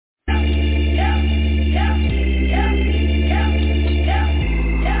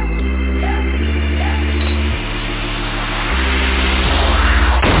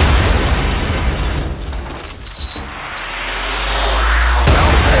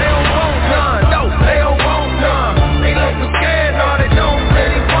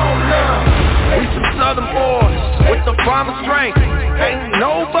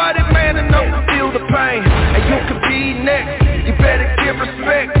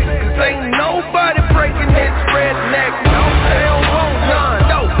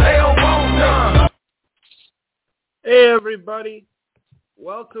everybody.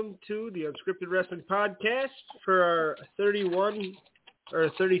 Welcome to the Unscripted Wrestling Podcast for our 31st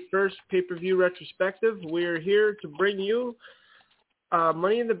pay-per-view retrospective. We're here to bring you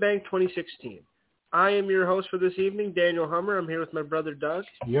Money in the Bank 2016. I am your host for this evening, Daniel Hummer. I'm here with my brother, Doug.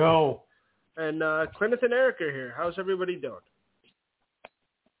 Yo. And Kenneth and Eric are here. How's everybody doing?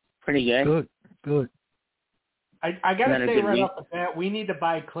 Pretty good. Good. I got to say right week. off the bat, we need to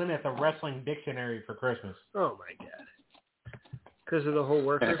buy Kenneth a wrestling dictionary for Christmas. Oh, my God. Because of the whole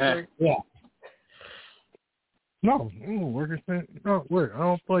worker thing? Yeah. No, workers thing. No, work. I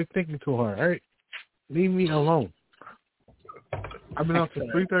don't feel like thinking too hard. All right, leave me alone. I've been out since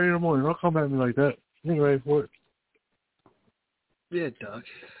 3:30 in the morning. Don't come at me like that. You ain't ready for it. Yeah, Doug.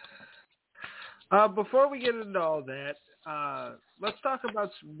 Before we get into all that, let's talk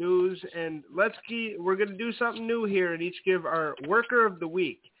about some news, and we're going to do something new here and each give our worker of the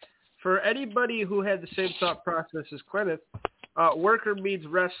week. For anybody who had the same thought process as Kenneth, worker means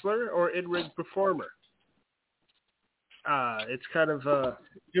wrestler or in-ring performer. It's kind of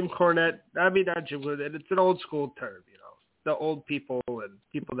Jim Cornette. I mean, not Jim Cornette. It's an old school term, you know. The old people and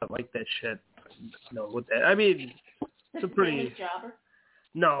people that like that shit know what that. I mean, it's a pretty. Jobber?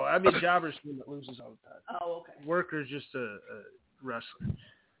 No, I mean jobber's the one that loses all the time. Oh, okay. Worker's just a wrestler.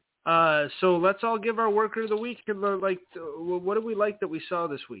 So let's all give our worker of the week. What do we like that we saw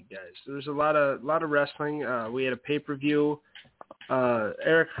this week, guys? There was a lot of wrestling. We had a pay-per-view.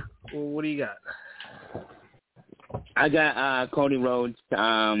 Eric, what do you got? I got Cody Rhodes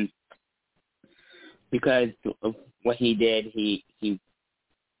because of what he did. He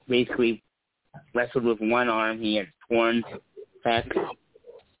basically wrestled with one arm. He had torn pec.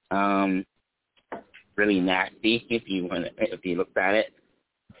 Really nasty if you looked at it.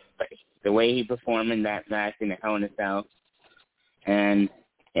 But the way he performed in that match in the Hell in a Cell, and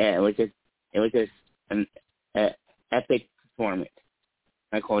yeah, it was just an epic performance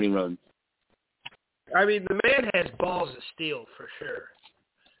by Cody Rhodes. I mean, the man has balls of steel for sure.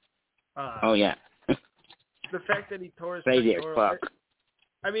 Oh yeah. The fact that he tore his crazy as fuck.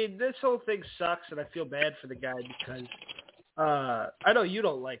 I mean, this whole thing sucks, and I feel bad for the guy because I know you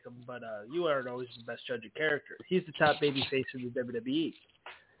don't like him, but you aren't always the best judge of character. He's the top babyface in the WWE.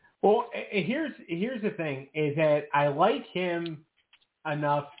 Well, here's the thing: is that I like him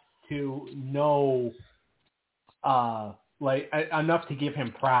enough to know, enough to give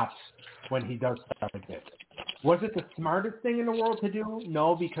him props when he does stuff like this. Was it the smartest thing in the world to do?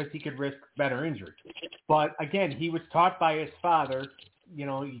 No, because he could risk better injury. But again, he was taught by his father. You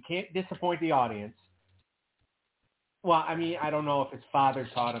know, you can't disappoint the audience. Well, I mean, I don't know if his father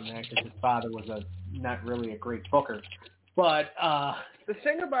taught him that because his father was not really a great booker. But the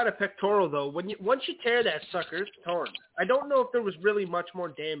thing about a pectoral, though, once you tear that sucker, it's torn. I don't know if there was really much more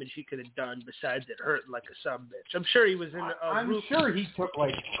damage he could have done besides it hurting like a sumbitch. I'm sure he was in I'm sure he took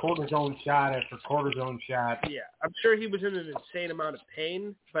like cortisone shot after cortisone shot. Yeah, I'm sure he was in an insane amount of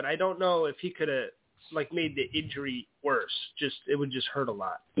pain, but I don't know if he could have made the injury worse. It would just hurt a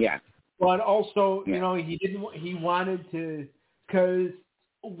lot. Yeah. But also, you know, he wanted to, because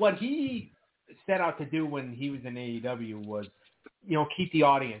what he set out to do when he was in AEW was, you know, keep the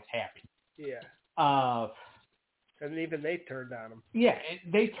audience happy. Yeah. And even they turned on him. Yeah,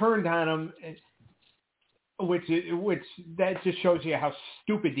 they turned on him, which that just shows you how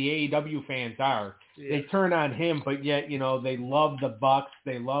stupid the AEW fans are. Yeah. They turn on him, but yet, you know, they love the Bucks,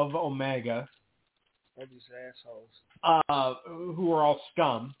 they love Omega. All these assholes. Who are all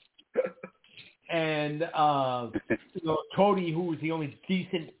scum. And you know, Cody, who was the only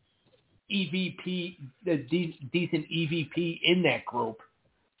decent EVP in that group,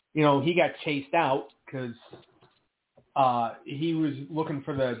 you know, he got chased out because he was looking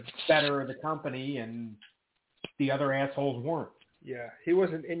for the better of the company, and the other assholes weren't. Yeah, he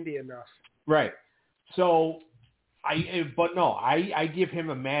wasn't indie enough. Right. So, I give him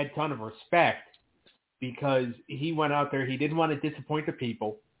a mad ton of respect because he went out there. He didn't want to disappoint the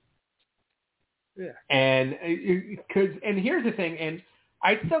people. Yeah. And here's the thing, and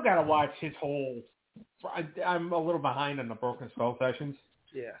I still got to watch his whole. I'm a little behind on the Broken Skull sessions.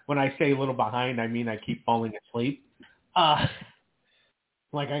 Yeah. When I say a little behind, I mean I keep falling asleep. I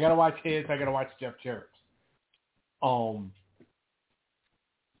got to watch his. I got to watch Jeff Jarrett's.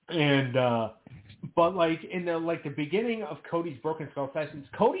 But in the beginning of Cody's Broken Skull sessions,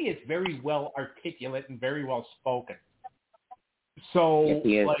 Cody is very well articulate and very well spoken. So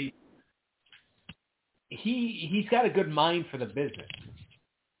yes, he is. He's got a good mind for the business.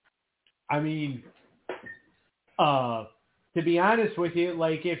 I mean, to be honest with you,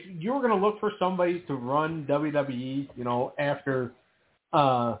 if you were going to look for somebody to run WWE, you know, after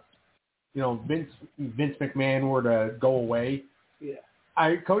Vince McMahon were to go away,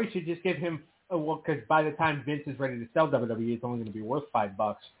 Cody should just give him, because by the time Vince is ready to sell WWE, it's only going to be worth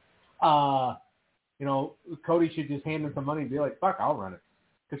 $5. Cody should just hand him some money and be like, fuck, I'll run it.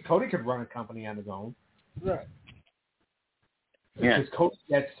 Because Cody could run a company on his own. Right. Yeah. Because Cody's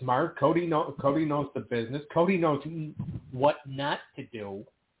that smart. Cody knows the business. Cody knows what not to do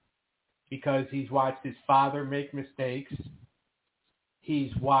because he's watched his father make mistakes.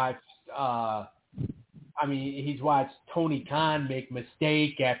 He's watched Tony Khan make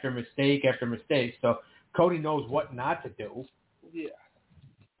mistake after mistake after mistake. So Cody knows what not to do. Yeah.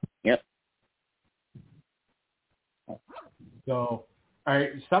 Yep. So, all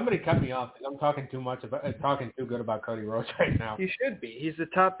right, somebody cut me off because I'm talking too good about Cody Rhodes right now. He should be. He's the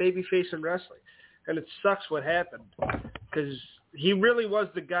top babyface in wrestling, and it sucks what happened because he really was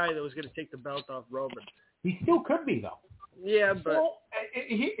the guy that was going to take the belt off Roman. He still could be though. Yeah, but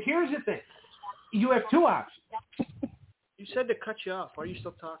here's the thing: you have two options. You said to cut you off. Why are you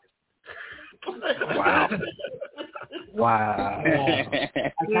still talking? Wow.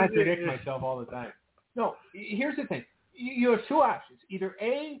 I contradict myself all the time. No, here's the thing. You have two options. Either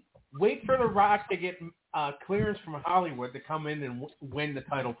A, wait for The Rock to get clearance from Hollywood to come in and win the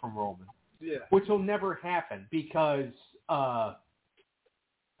title from Roman. Yeah. Which will never happen because,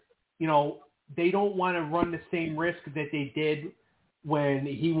 they don't want to run the same risk that they did when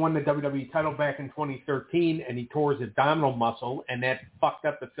he won the WWE title back in 2013 and he tore his abdominal muscle and that fucked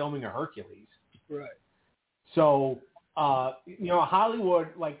up the filming of Hercules. Right. So, Hollywood, Hollywood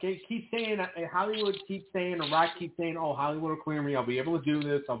keeps saying, The Rock keeps saying, oh, Hollywood will clear me. I'll be able to do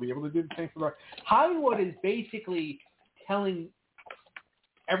this. I'll be able to do the thing for The Rock. Hollywood is basically telling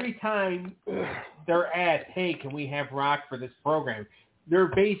every time they're asked, hey, can we have Rock for this program? They're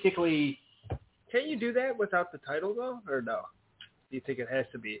basically... Can't you do that without the title, though, or no? Do you think it has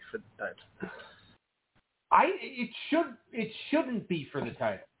to be for the title? It shouldn't be for the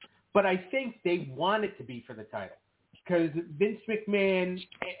title, but I think they want it to be for the title because Vince McMahon.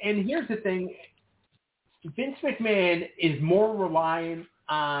 And here's the thing: Vince McMahon is more reliant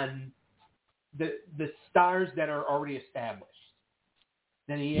on the stars that are already established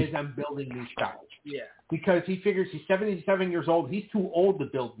than he is on building new stars. Yeah. Because he figures he's 77 years old. He's too old to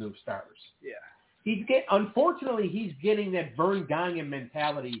build new stars. Yeah. Unfortunately, he's getting that Vern Gagne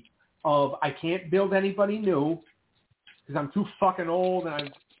mentality of I can't build anybody new because I'm too fucking old and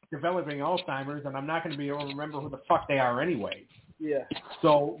I'm developing Alzheimer's and I'm not going to be able to remember who the fuck they are anyway. Yeah.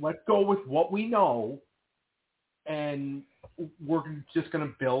 So let's go with what we know, and we're just going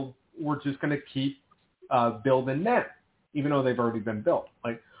to build. We're just going to keep building them, even though they've already been built.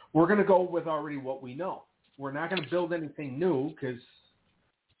 Like we're going to go with already what we know. We're not going to build anything new because.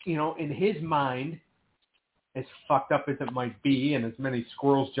 In his mind, as fucked up as it might be, and as many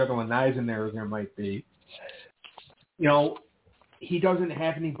squirrels juggling knives in there as there might be, he doesn't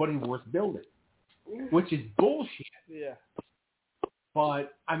have anybody worth building, which is bullshit. Yeah.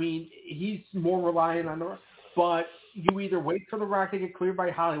 But, he's more reliant on the Rock. But you either wait for The Rock to get cleared by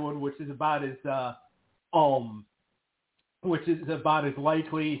Hollywood, which is about as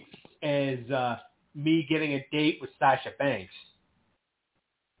likely as me getting a date with Sasha Banks.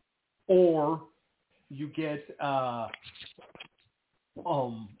 Or you get, or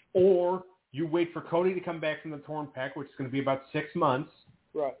you wait for Cody to come back from the torn pec, which is going to be about 6 months.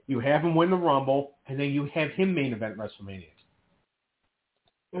 Right. You have him win the Rumble, and then you have him main event WrestleMania.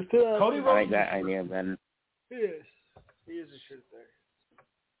 Cody Rhodes. I like that idea better. He is. He is a shit there.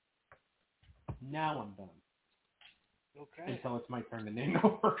 Now I'm done. Okay. Until it's my turn to name the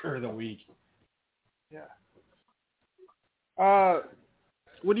worker of the week. Yeah.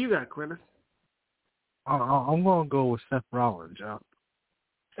 What do you got, Quintus? I'm going to go with Seth Rollins, John.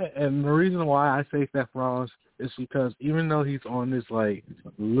 And the reason why I say Seth Rollins is because even though he's on this,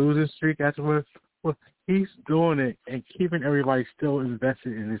 losing streak afterwards, he's doing it and keeping everybody still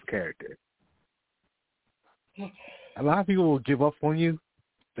invested in his character. A lot of people will give up on you,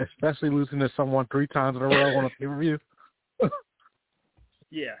 especially losing to someone 3 times in a row on a pay-per-view.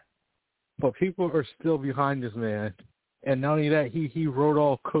 Yeah. But people are still behind this man. And not only that, he wrote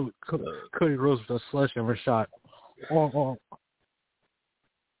off Cody Rhodes with a sledgehammer shot on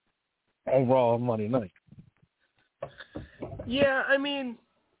Raw on Monday night. Yeah, I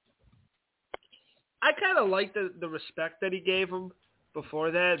kind of liked the respect that he gave him before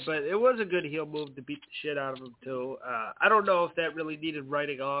that, but it was a good heel move to beat the shit out of him, too. I don't know if that really needed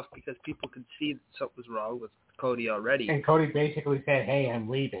writing off because people could see that something was wrong with Cody already. And Cody basically said, hey, I'm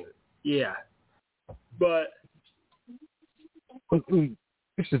leaving. Yeah. But...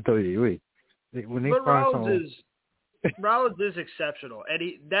 This is WWE. When they but find someone, Rollins is exceptional, and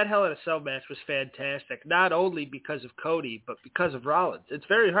that Hell in a Cell match was fantastic. Not only because of Cody, but because of Rollins. It's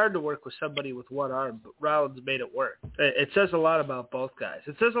very hard to work with somebody with one arm, but Rollins made it work. It says a lot about both guys.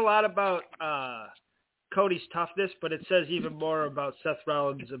 It says a lot about Cody's toughness, but it says even more about Seth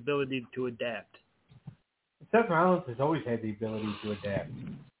Rollins' ability to adapt. Seth Rollins has always had the ability to adapt.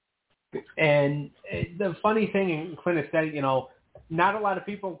 And the funny thing, and Clint has said, not a lot of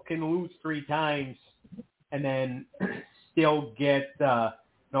people can lose 3 times and then still get,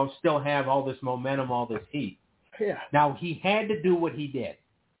 still have all this momentum, all this heat. Yeah. Now, he had to do what he did,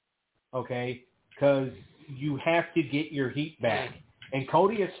 okay, because you have to get your heat back. And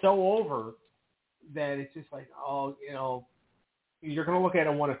Cody is so over that it's just like, you're going to look at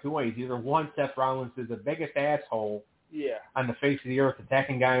it one of 2 ways. Either one, Seth Rollins is the biggest asshole on the face of the earth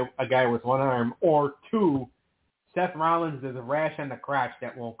attacking a guy with one arm, or 2, Seth Rollins is a rash on the crotch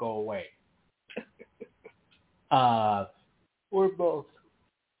that won't go away. Or both.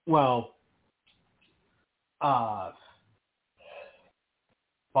 Well, but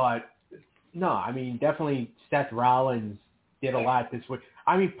no, I mean, definitely Seth Rollins did a lot this week.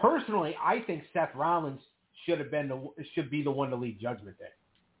 I mean, personally, I think Seth Rollins should be the one to lead Judgment Day.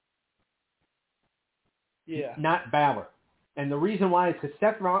 Yeah. Not Balor. And the reason why is because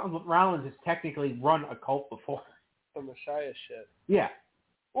Seth Rollins has technically run a cult before. The Messiah shit. Yeah.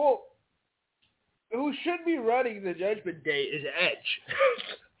 Well, who should be running the Judgment Day is Edge.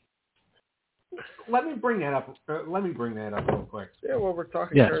 Let me bring that up. Real quick. Yeah, well, we're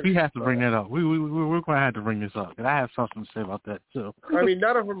talking. Yes, we have to bring that up. We're going to have to bring this up, and I have something to say about that too. I mean,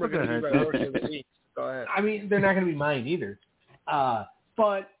 none of them are going to be my work of the week. Go ahead. I mean, they're not going to be mine either.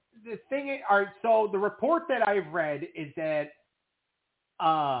 But the thing is, all right, so the report that I've read is that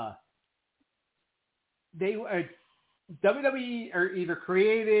WWE or either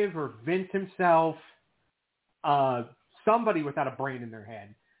creative or Vince himself, somebody without a brain in their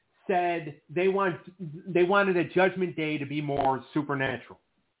head, said they wanted a Judgment Day to be more supernatural.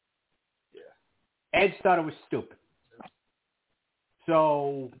 Yeah. Edge thought it was stupid.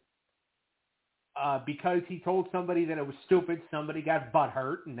 So because he told somebody that it was stupid, somebody got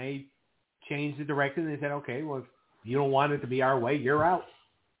butthurt, and they changed the direction. They said, okay, well, if you don't want it to be our way, you're out.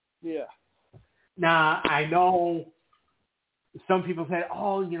 Yeah. Now, I know some people said,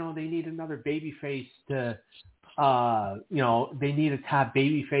 they need another babyface to, they need a top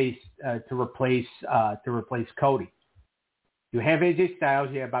babyface to replace Cody. You have AJ Styles,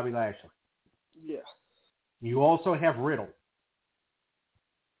 you have Bobby Lashley. Yeah. You also have Riddle,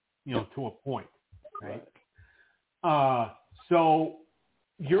 to a point, right? So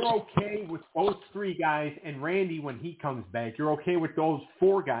you're okay with those 3 guys and Randy when he comes back. You're okay with those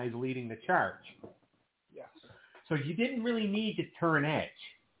 4 guys leading the charge. Yes. So you didn't really need to turn Edge.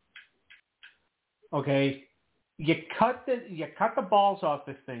 Okay? You cut the balls off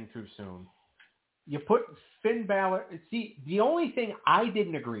this thing too soon. You put Finn Balor. See, the only thing I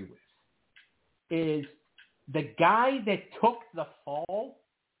didn't agree with is the guy that took the fall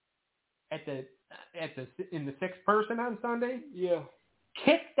in the 6th person on Sunday. Yeah.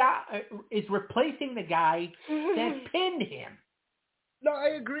 Kicked out is replacing the guy that pinned him. No, I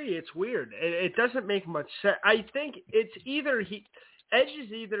agree. It's weird. It doesn't make much sense. I think it's either Edge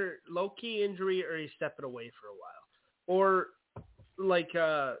is either low-key injury or he's stepping away for a while. Or like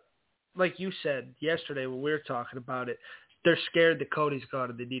you said yesterday when we were talking about it, they're scared that Cody's gone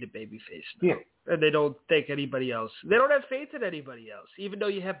and they need a babyface now. Yeah. And they don't think anybody else. They don't have faith in anybody else, even though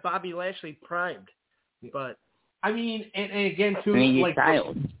you have Bobby Lashley primed. Yeah. But I mean, and again, too, like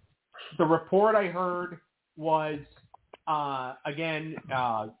the report I heard was,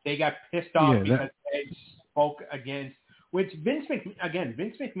 they got pissed off because Edge spoke against, which Vince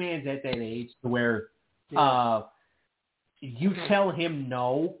McMahon's at that age to where you tell him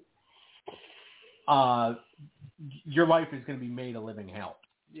no, your life is going to be made a living hell.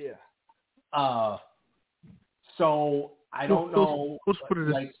 Yeah. So I don't know. Let's put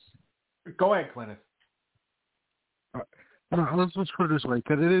it go ahead, Clinton. Let's put it this way,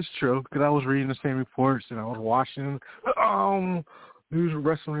 because it is true. Because I was reading the same reports and I was watching news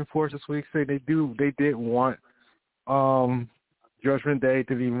wrestling reports this week say they did want Judgment Day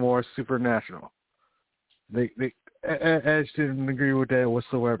to be more supernatural. Edge didn't agree with that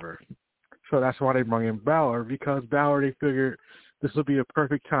whatsoever. So that's why they brought in Balor, because Balor, they figured this would be a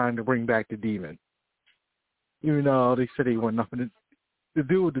perfect time to bring back the Demon. Even though they said he want nothing to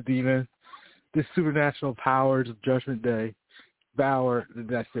do with the Demon, the supernatural powers of Judgment Day, Balor,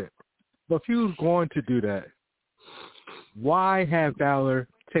 that's it. But if he was going to do that, why have Balor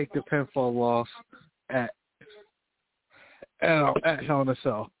take the pinfall loss at Hell in a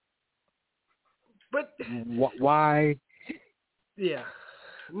Cell? But why? Yeah.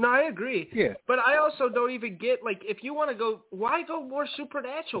 No, I agree. Yeah. But I also don't even get, like, if you want to go, why go more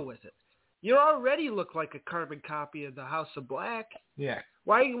supernatural with it? You already look like a carbon copy of the House of Black. Yeah.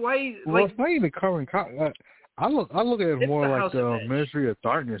 Why, Well, like, it's not even carbon copy. I look at it more like the Ministry of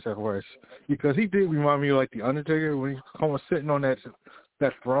Darkness at first, because he did remind me of, like, the Undertaker when he's sitting on that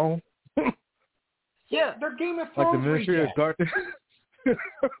throne. Yeah. They're Game of Thrones like the Ministry of Darkness.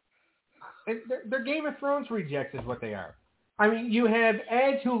 They're Game of Thrones rejects is what they are. I mean, you have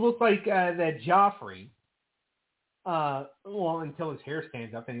Edge who looks like that Joffrey. Well, until his hair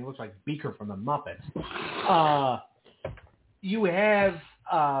stands up and he looks like Beaker from the Muppets. You have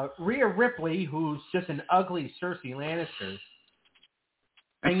Rhea Ripley, who's just an ugly Cersei Lannister.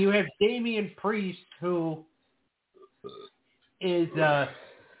 And you have Damian Priest, who is fucking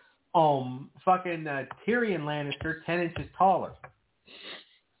Tyrion Lannister 10 inches taller.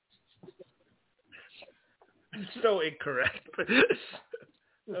 So incorrect. I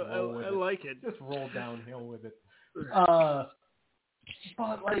like it. Just roll downhill with it. But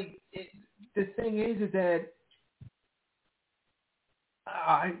like, the thing is that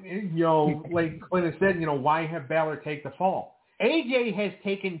like Clinton said, why have Balor take the fall? AJ has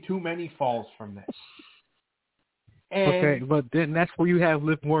taken too many falls from this. Okay, but then that's where you have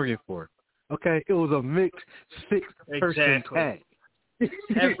Liv Morgan for. Okay, it was a mixed 6-person tag.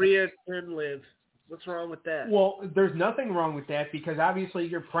 Have Rhea and Liv. What's wrong with that? Well, there's nothing wrong with that because obviously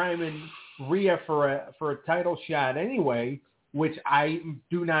you're priming Rhea for a title shot anyway, which I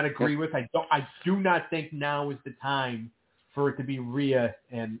do not agree with. I do not think now is the time for it to be Rhea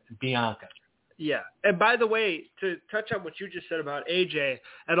and Bianca. Yeah, and by the way, to touch on what you just said about AJ,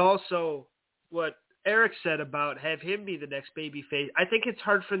 and also what Eric said about have him be the next babyface, I think it's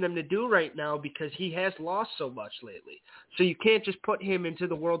hard for them to do right now because he has lost so much lately. So you can't just put him into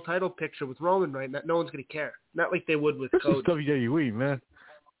the world title picture with Roman right now. No one's going to care. Not like they would with Cody. This is WWE, man.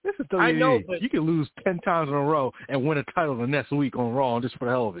 This is WWE. I know, but you can lose 10 times in a row and win a title the next week on Raw just for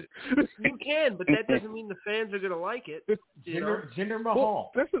the hell of it. You can, but that doesn't mean the fans are going to like it. Jinder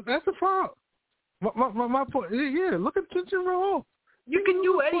Mahal. Well, that's a problem. My point, yeah, look at Jinder Mahal. You can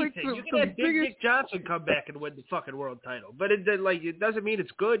do anything. Like you can have Big Nick Johnson come back and win the fucking world title, but it doesn't mean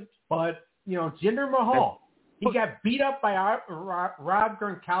it's good. But Jinder Mahal, he got beat up by Rob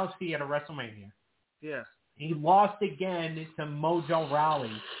Gronkowski at a WrestleMania. Yeah, he lost again to Mojo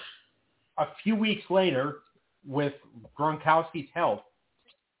Rawley a few weeks later with Gronkowski's help.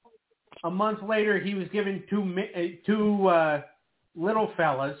 A month later, he was given two little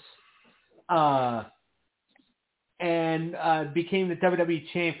fellas. And became the WWE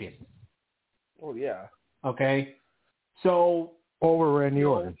champion. Oh, yeah. Okay. So over Randy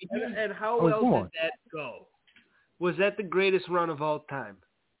Orton. And how well did that go? Was that the greatest run of all time?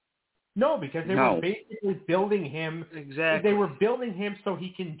 No, because they were basically building him. Exactly. They were building him so he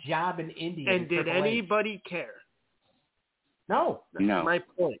can job in India. And did anybody care? No. That's my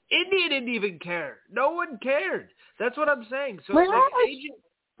point. India didn't even care. No one cared. That's what I'm saying. So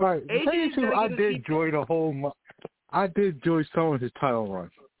Right. I did enjoy the whole. I did enjoy some of his title run.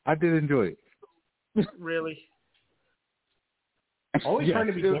 I did enjoy it. Really? Always trying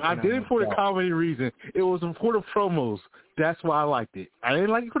to be different. I did it for the comedy reason. It was for the promos. That's why I liked it. I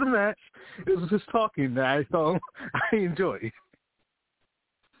didn't like it for the match. It was just talking that I thought I enjoyed.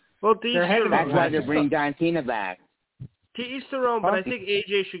 Well, that's why they bring John Cena back. To each their own, but I think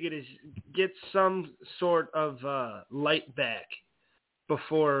AJ should get some sort of light back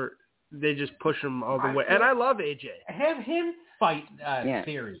before they just push him all the way. And I love AJ. Have him fight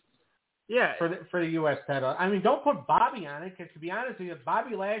Theory. Yeah. For the U.S. title. I mean, don't put Bobby on it, because to be honest with you,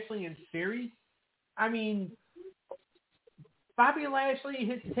 Bobby Lashley and Theory, I mean, Bobby Lashley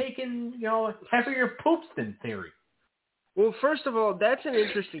has taken, heavier poops than Theory. Well, first of all, that's an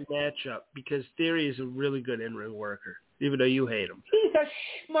interesting matchup because Theory is a really good in-ring worker, even though you hate him. He's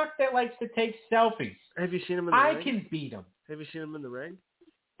a schmuck that likes to take selfies. Have you seen him in the ring? I can beat him. Have you seen him in the ring?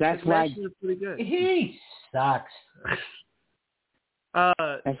 That's why pretty good. He sucks.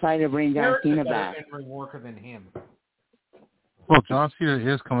 That's why they bring John Cena back. In-ring worker than him. Well, John Cena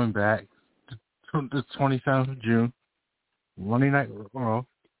is coming back the 27th of June, Monday Night Raw.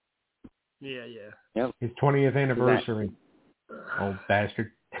 Yeah. Yep. His 20th anniversary. Old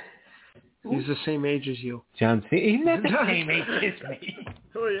bastard. He's the same age as you. John Cena. He's not the same age as me.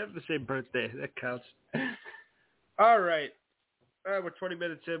 Oh, you have the same birthday. That counts. All right. We're 20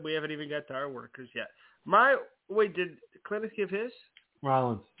 minutes in. We haven't even got to our workers yet. Did Clinic give his?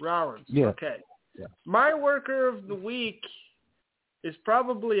 Rollins. Yeah. Okay. Yeah. My worker of the week is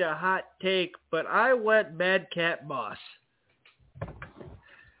probably a hot take, but I went Madcap Moss.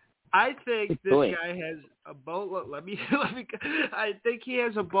 I think this guy has a boatload. I think he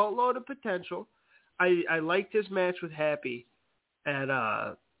has a boatload of potential. I liked his match with Happy at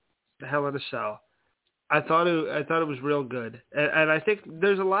the Hell in a Cell. I thought it was real good, and I think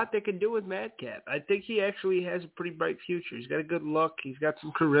there's a lot they can do with Madcap. I think he actually has a pretty bright future. He's got a good look. He's got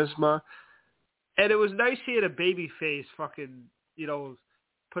some charisma, and it was nice seeing a baby face fucking,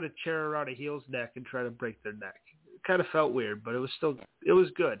 put a chair around a heel's neck and try to break their neck. It kind of felt weird, but it was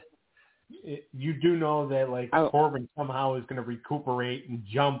good. You do know that Corbin somehow is going to recuperate and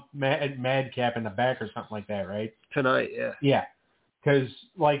jump Madcap in the back or something like that, right? Tonight, yeah. Yeah, because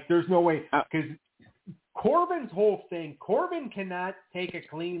there's no way because. Corbin's whole thing, Corbin cannot take a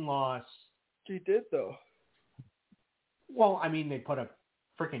clean loss. He did, though. Well, I mean, they put a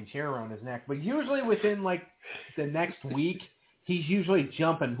freaking chair around his neck. But usually within, the next week, he's usually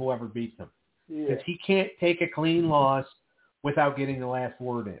jumping whoever beats him. Because he can't take a clean loss without getting the last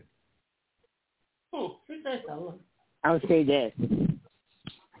word in. I would say this.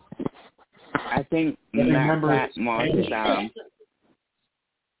 I think Matt Moss is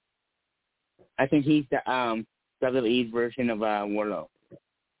I think he's the WWE's version of Warlow.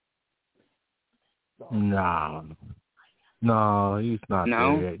 No, he's not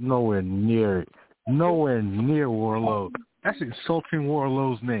there yet. Nowhere near Warlow. That's insulting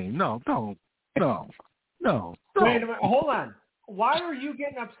Warlow's name. No. Wait a minute, hold on. Why are you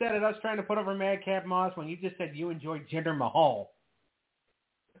getting upset at us trying to put over Madcap Moss when you just said you enjoyed Jinder Mahal?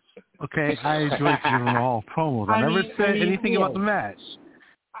 Okay, I enjoyed Jinder Mahal promos. I never said anything about the match.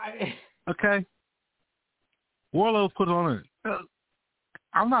 Okay. Warlow put on it.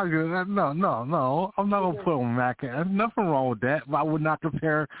 I'm not gonna. No. I'm not gonna put on Madcap. There's nothing wrong with that. But I would not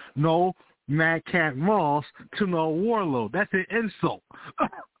compare no Madcap Moss to no Warlow. That's an insult.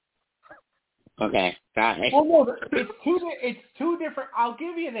 Okay, got it. Well, no, it's two different. I'll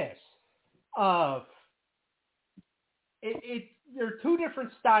give you this. They're two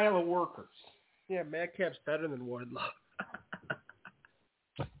different style of workers. Yeah, Madcap's better than Wardlow.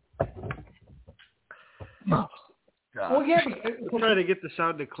 Oh, God. Well, yeah, I'm trying to get the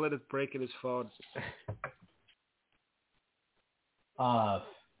sound of Clinton breaking his phone. Well,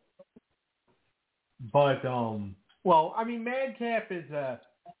 I mean, Madcap is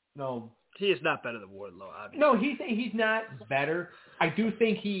no. He is not better than Wardlow, obviously. No, he's not better. I do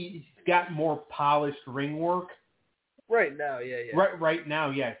think he's got more polished ring work. Right now, yeah. Right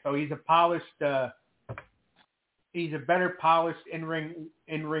now, yeah. So he's a polished. He's a better polished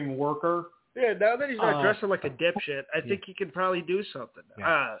in-ring worker. Yeah, now that he's not dressing like a dipshit, I think he can probably do something.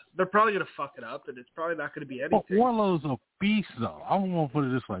 Yeah. They're probably going to fuck it up, and it's probably not going to be anything. Warlow's a beast, though. I don't want to put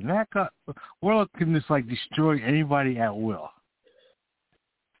it this way. Warlow can just, destroy anybody at will.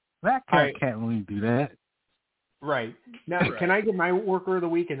 That cat can't really do that. Right. Now, Can I get my worker of the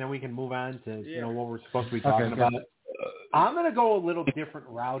week, and then we can move on to what we're supposed to be talking about? I'm going to go a little different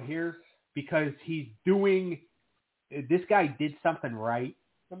route here because he's doing – this guy did something right.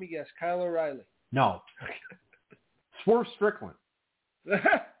 Let me guess, Kyle O'Reilly. No. Swerve Strickland.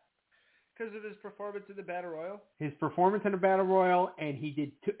 Because of his performance in the Battle Royal? His performance in the Battle Royal, and he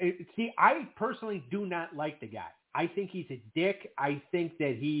did – see, I personally do not like the guy. I think he's a dick. I think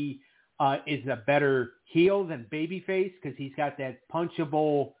that he is a better heel than babyface because he's got that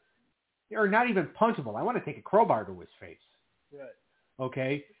punchable – or not even punchable. I want to take a crowbar to his face. Right.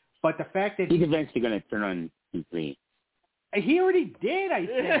 Okay? But the fact that he's eventually going to turn on Keith. He already did, I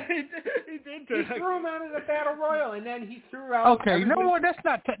think. he did turn. He threw him out of the Battle Royal, and then he threw out... Okay, you know what? That's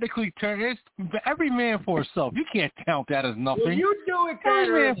not technically turn. It's every man for himself. You can't count that as nothing. Well, you do it,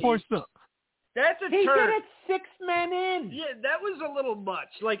 every man for himself. That's a he turn. He did it 6 men in. Yeah, that was a little much.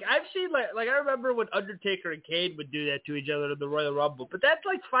 I've seen, I remember when Undertaker and Kane would do that to each other in the Royal Rumble, but that's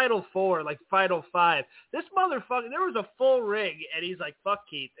Final 4, Final 5. This motherfucker, there was a full ring, and he's like, fuck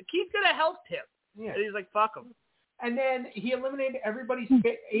Keith. Keith could have helped him. Yeah. And he's like, fuck him. And then he eliminated everybody's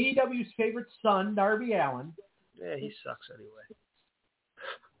AEW's favorite son, Darby Allin. Yeah, he sucks anyway.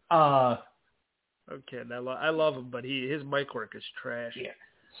 Okay, I love him, but his mic work is trash. Yeah.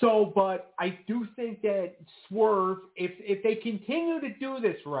 So, but I do think that Swerve, if they continue to do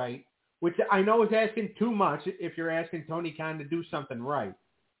this right, which I know is asking too much if you're asking Tony Khan to do something right,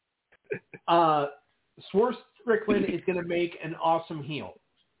 Swerve Strickland is going to make an awesome heel.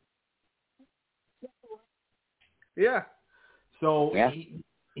 Yeah. So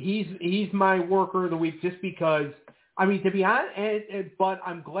he's my worker of the week just because, I mean, to be honest, but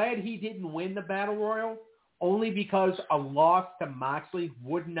I'm glad he didn't win the Battle Royal only because a loss to Moxley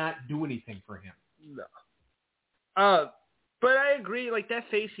would not do anything for him. No. But I agree, that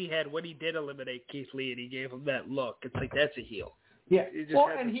face he had when he did eliminate Keith Lee and he gave him that look, it's that's a heel. Yeah, well,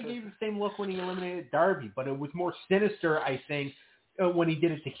 and he gave the same look when he eliminated Darby, but it was more sinister, I think, when he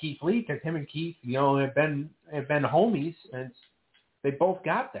did it to Keith Lee, because him and Keith, have been homies since they both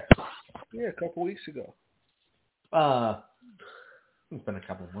got there. Yeah, a couple weeks ago. It's been a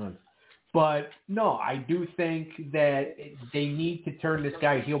couple of months. But, no, I do think that they need to turn this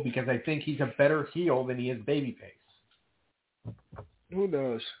guy heel because I think he's a better heel than he is babyface. Who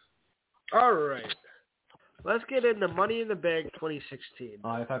knows? All right. Let's get into Money in the Bank 2016. Oh,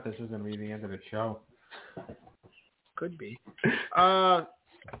 I thought this was going to be the end of the show. Could be.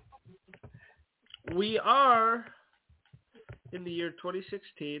 We are in the year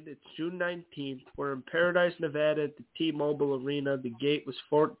 2016. It's June 19th. We're in Paradise, Nevada at the T-Mobile Arena. The gate was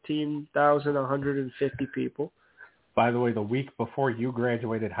 14,150 people. By the way, the week before you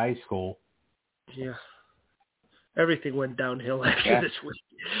graduated high school. Yeah. Everything went downhill after this week.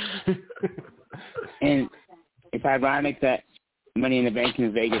 And it's ironic that Money in the Bank is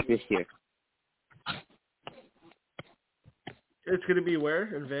in Vegas this year. It's going to be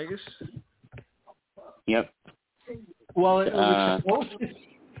where? In Vegas? Yep. Well, it was supposed to.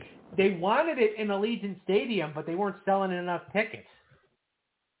 They wanted it in Allegiant Stadium, but they weren't selling enough tickets.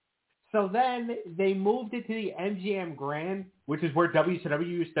 So then they moved it to the MGM Grand, which is where WCW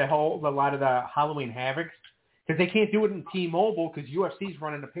used to hold a lot of the Halloween Havocs, because they can't do it in T-Mobile because UFC's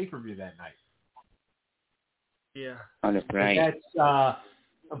running a pay-per-view that night. Yeah. Oh, that's right. That's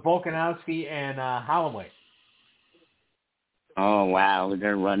Volkanovski and Holloway. Oh, wow.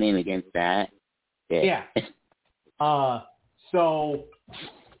 They're running against that. Yeah.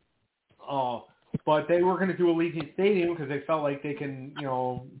 But they were going to do Allegiant Stadium because they felt like they can,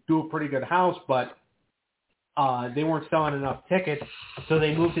 do a pretty good house, but they weren't selling enough tickets, so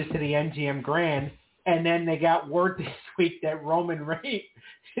they moved it to the MGM Grand, and then they got word this week that Roman Reigns,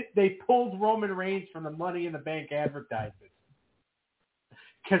 they pulled Roman Reigns from the Money in the Bank advertisements.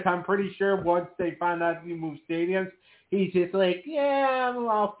 Because I'm pretty sure once they found out he moved stadiums, he's just like, yeah, well,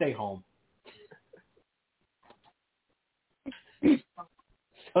 I'll stay home.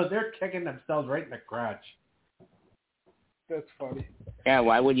 So they're kicking themselves right in the crotch. That's funny. Yeah,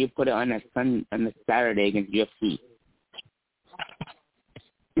 why would you put it on a Saturday against UFC?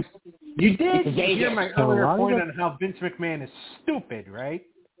 You did hear my earlier point on how Vince McMahon is stupid, right?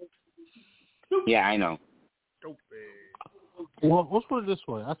 Yeah, I know. Stupid. Well, let's put it this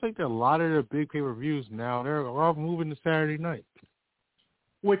way. I think that a lot of the big pay-per-views now, they're all moving to Saturday night.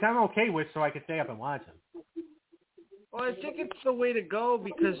 Which I'm okay with, so I can stay up and watch them. Well, I think it's the way to go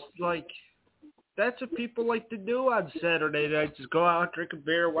because, that's what people like to do on Saturday night. Just go out, drink a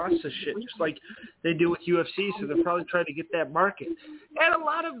beer, watch the shit, just like they do with UFC. So they're probably trying to get that market. And a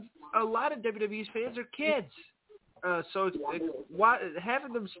lot of WWE's fans are kids, so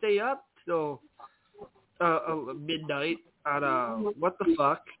having them stay up till midnight on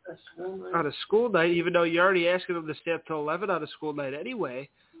a school night, even though you're already asking them to stay up till 11 on a school night anyway.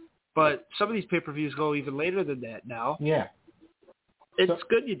 But some of these pay-per-views go even later than that now. Yeah. It's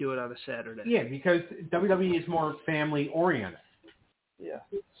good you do it on a Saturday. Yeah, because WWE is more family-oriented. Yeah.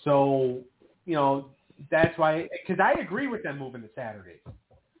 So, that's why – because I agree with them moving to Saturdays.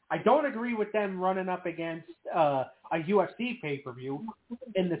 I don't agree with them running up against a UFC pay-per-view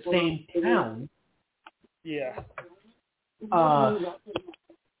in the same town. Yeah.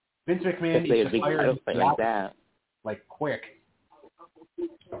 Vince McMahon needs to fire like that. Like, quick.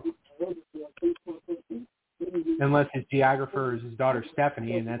 Unless his geographer is his daughter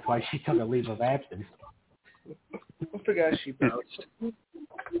Stephanie, and that's why she took a leave of absence. I forgot she bounced.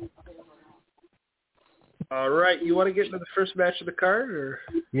 All right, you want to get into the first match of the card, or?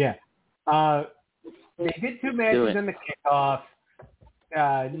 Yeah. They did two matches in the kickoff.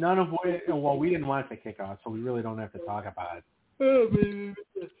 None of which, we didn't watch the kickoff, so we really don't have to talk about it.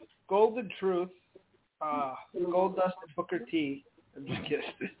 Golden Truth, Goldust and Booker T. I'm just kidding.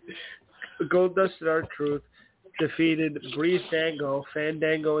 Goldust and R-Truth defeated Breeze Dango,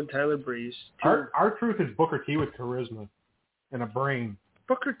 Fandango, and Tyler Breeze. R-Truth is Booker T with charisma and a brain.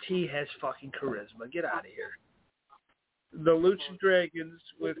 Booker T has fucking charisma. Get out of here. The Lucha Dragons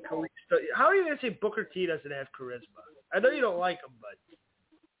with Kalisto. How are you going to say Booker T doesn't have charisma? I know you don't like him, but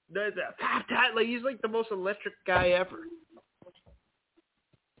he's like the most electric guy ever.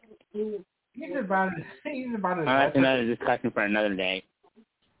 He's about it. That's another discussion for another day.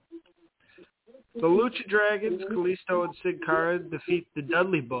 The Lucha Dragons, Kalisto and Sin Cara defeat the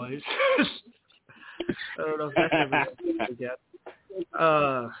Dudley Boys. I don't know if that's ever again.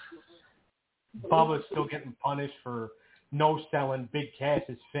 Bubba's still getting punished for no selling Big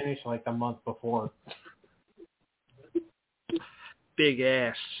Cass's finish like the month before. Big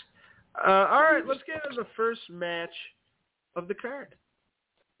ass. All right, let's get into the first match of the card.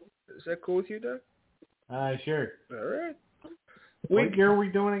 Is that cool with you, Doug? Sure. All right. What year are we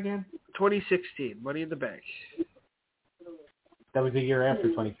doing again? 2016, Money in the Bank. That was the year after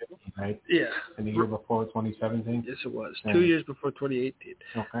 2015, right? Yeah. And the year before 2017? Yes, it was. Yeah. 2 years before 2018.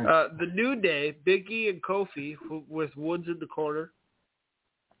 Okay. The New Day, Big E and Kofi, with Woods in the corner,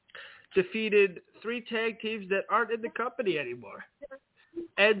 defeated 3 tag teams that aren't in the company anymore.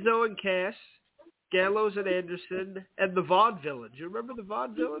 Enzo and Cass, Gallows and Anderson, and the Vaudevillains. You remember the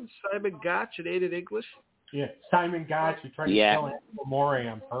Vaudevillains? Simon Gotch and Aiden English? Yeah, Simon Gotch, who tried to kill Angelo More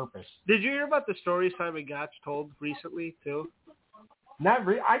on purpose. Did you hear about the story Simon Gotch told recently, too? Not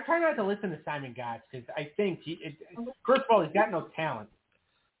really. I try not to listen to Simon Gotch because I think first of all, he's got no talent.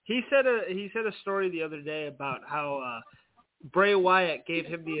 He said a story the other day about how Bray Wyatt gave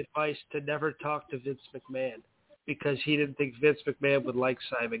him the advice to never talk to Vince McMahon because he didn't think Vince McMahon would like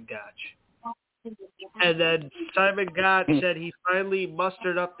Simon Gotch. And then Simon Gotch said he finally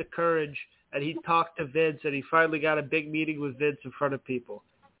mustered up the courage and he talked to Vince and he finally got a big meeting with Vince in front of people.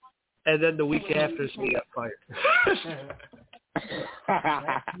 And then the week after, he got fired.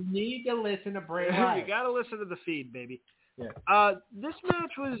 You need to listen to Bray Wyatt. You got to listen to the feed, baby. Yeah. This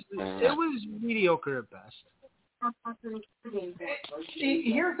match was mediocre at best.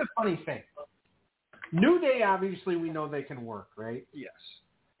 See, here's the funny thing. New Day, obviously, we know they can work, right? Yes.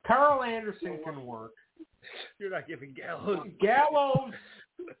 Carl Anderson can work. You're not giving Gallows. Gallows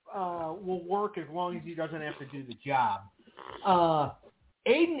will work as long as he doesn't have to do the job.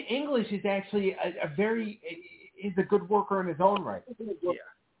 Aiden English is actually is a good worker in his own right. Yeah.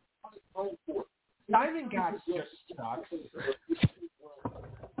 Simon Gotch just sucks.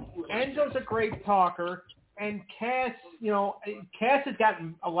 Enzo's a great talker, and Cass, Cass has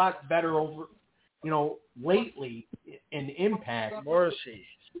gotten a lot better over, lately in Impact. Morrissey,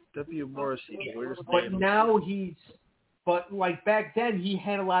 W. Morrissey, the weirdest but name. Now but like back then he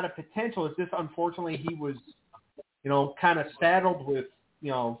had a lot of potential. It's just unfortunately he was, kind of saddled with,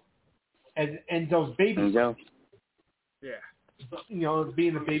 as Enzo's baby. Yeah.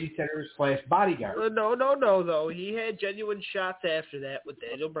 Being the babysitter / bodyguard. No, though. He had genuine shots after that with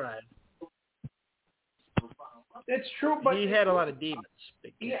Daniel Bryan. That's true, but he had a lot of demons.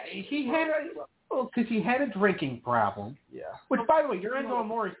 Yeah, he had because he had a drinking problem. Yeah. Which, by the way, you're Enzo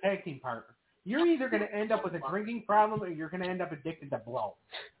Amore's tag team partner. You're either going to end up with a drinking problem or you're going to end up addicted to blow.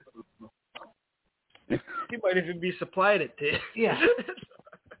 He might even be supplying it to you. Yeah.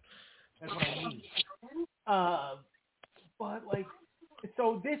 That's what I mean. But,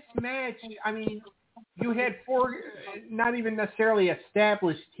 so this match, I mean, you had 4, not even necessarily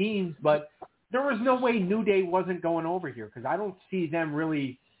established teams, but there was no way New Day wasn't going over here because I don't see them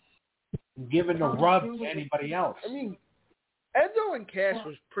really giving the rub to anybody else. I mean, Enzo and Cass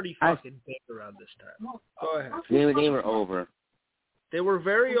was pretty fucking big around this time. Go ahead. They were over. They were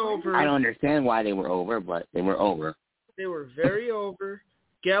very over. I don't understand why they were over, but they were over. They were very over.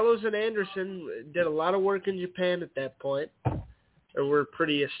 Gallows and Anderson did a lot of work in Japan at that point. And were a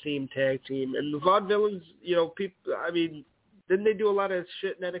pretty esteemed tag team. And the Vaudevillains, people, I mean, didn't they do a lot of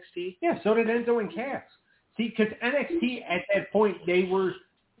shit in NXT? Yeah, so did Enzo and Cass. See, because NXT at that point,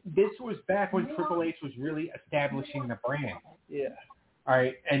 this was back when Triple H was really establishing the brand. Yeah. All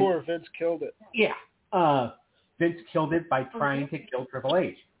right. And poor Vince killed it. Yeah. Vince killed it by trying to kill Triple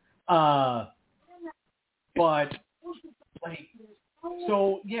H. But,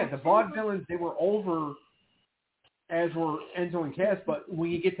 the Vaudevillains, they were over as were Enzo and Cass, but when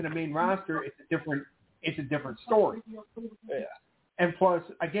you get to the main roster, it's a different story. Yeah. And plus,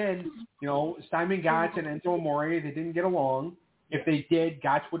 again, Simon Gotch and Enzo Amore, they didn't get along. If they did,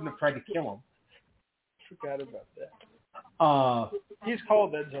 Gotch wouldn't have tried to kill him. Forgot about that. He's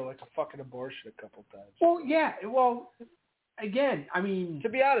called Enzo like a fucking abortion a couple times. Well, yeah. Well, again, I mean, to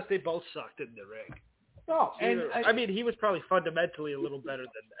be honest, they both sucked in the ring. No, and I mean, he was probably fundamentally a little better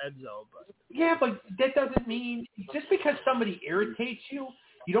than Enzo, but yeah, but that doesn't mean just because somebody irritates you,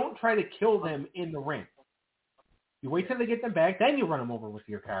 you don't try to kill them in the ring. You wait till they get them back, then you run them over with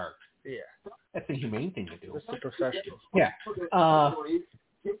your card. Yeah, that's the humane thing to do. That's the professional. Yeah,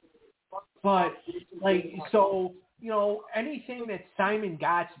 but anything that Simon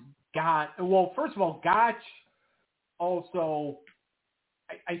Gotch got. Well, first of all, Gotch also.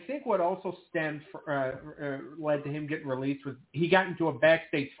 I think what also stemmed led to him getting released was he got into a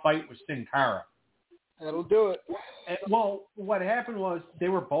backstage fight with Sin Cara. That'll do it. Well, what happened was they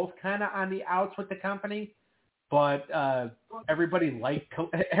were both kind of on the outs with the company, but everybody liked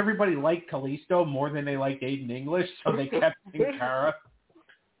Kalisto more than they liked Aiden English, so they kept Sin Cara.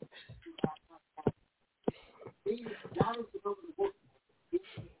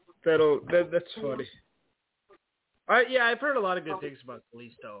 That's funny. I've heard a lot of good things about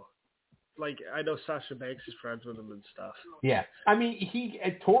Kalisto. Like, I know Sasha Banks is friends with him and stuff. Yeah. I mean, he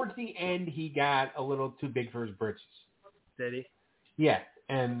towards the end, he got a little too big for his britches. Did he? Yeah,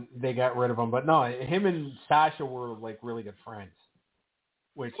 and they got rid of him. But no, him and Sasha were, like, really good friends,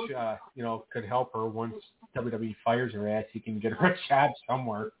 which, could help her once WWE fires her ass. He can get her a job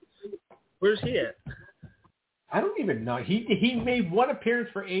somewhere. Where's he at? I don't even know. He made one appearance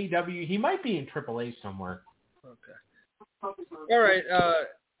for AEW. He might be in AAA somewhere. Okay. All right,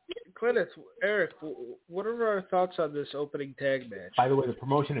 Clintus, Eric, what are our thoughts on this opening tag match? By the way, the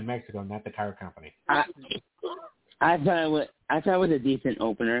promotion in Mexico, not the car company. I thought it was a decent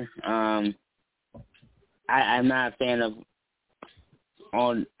opener. I'm not a fan of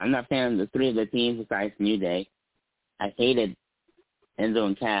the three of the teams besides New Day. I hated Enzo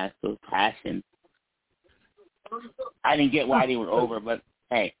and Cass, those passions. I didn't get why they were over, but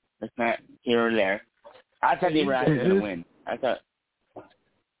hey, that's not here or there. I thought they were actually going to win. I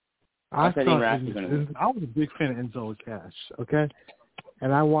was a big fan of Enzo and Cass, okay?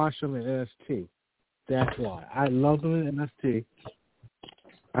 And I watched them in NXT. That's why. I love them in NXT.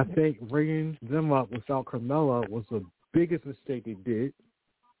 I think bringing them up without Carmella was the biggest mistake they did.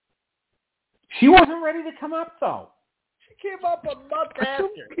 She wasn't ready to come up, though. She came up a month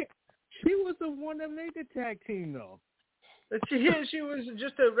after. She was the one that made the tag team, though. She was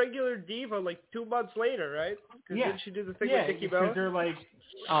just a regular diva like 2 months later, right? Yeah. Didn't she do the thing with Nikki Bella? They're like,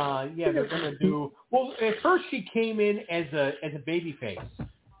 they're going to do... Well, at first she came in as a babyface.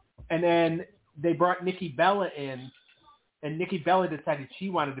 And then they brought Nikki Bella in, and Nikki Bella decided she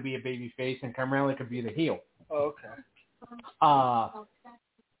wanted to be a babyface, and Carmella could be the heel. Oh, okay.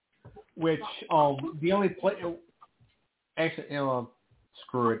 Which, the only play... Actually,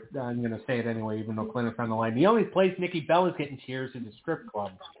 screw it. I'm going to say it anyway, even though Clint's on the line. The only place Nikki Bella's getting cheers is the strip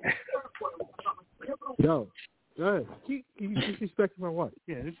club. Yo, go ahead. Keep disrespecting my wife.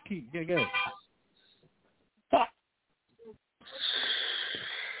 Yeah, just keep. Go ahead.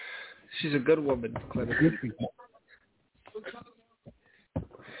 She's a good woman, Clint.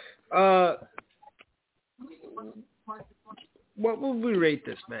 What would we rate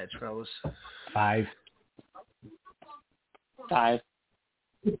this match, fellas? 5.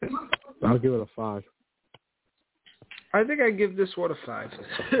 I'll give it a 5. I think I give this one a 5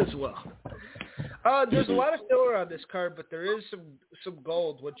 as well. There's a lot of filler on this card, but there is some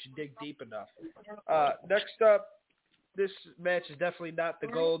gold once you dig deep enough. Next up, this match is definitely not the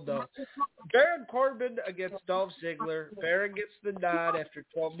gold, though. Baron Corbin against Dolph Ziggler. Baron gets the nod after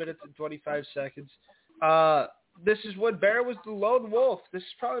 12 minutes and 25 seconds. This is when Baron was the lone wolf. This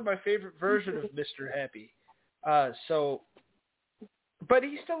is probably my favorite version of Mr. Happy. But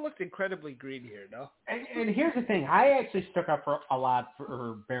he still looked incredibly green here, no? And here's the thing. I actually stuck up for a lot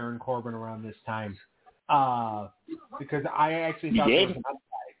for Baron Corbin around this time. Because I actually thought there was an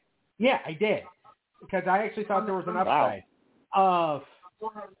upside. Yeah, I did. Because I actually thought there was an upside. Wow.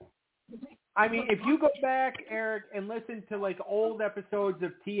 I mean, if you go back, Eric, and listen to, like, old episodes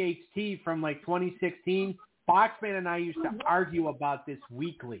of THT from, like, 2016, Boxman and I used to argue about this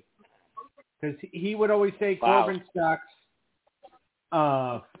weekly. Because he would always say Corbin sucks.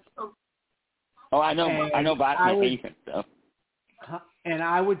 I know Boxman hates him, so. And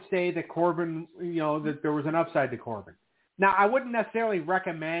I would say that Corbin, that there was an upside to Corbin. Now, I wouldn't necessarily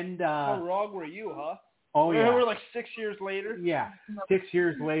recommend... How wrong were you, huh? Oh, yeah. We were like 6 years later? Yeah, 6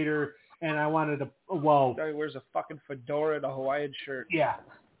 years later, and I wanted to... Well... He wears a fucking fedora and a Hawaiian shirt. Yeah.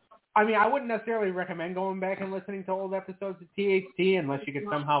 I mean, I wouldn't necessarily recommend going back and listening to old episodes of THT unless you could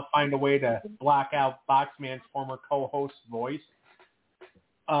somehow find a way to block out Boxman's former co-host's voice.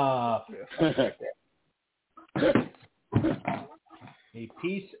 A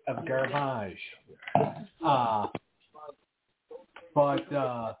piece of garbage. But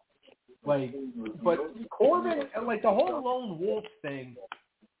Corbin, like the whole lone wolf thing,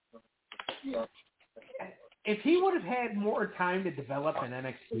 if he would have had more time to develop in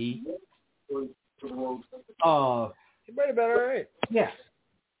NXT, he might have been all right. Yeah.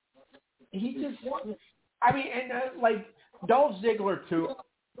 He just, I mean, and like Dolph Ziggler too.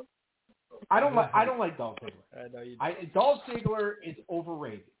 I don't like Dolph Ziggler. I know you do. Dolph Ziggler is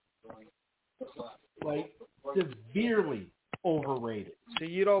overrated. Like, severely overrated. So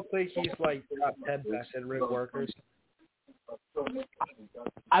you don't think he's like top 10 best in ring workers?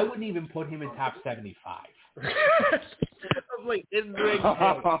 I wouldn't even put him in top 75. I'm like, in ring.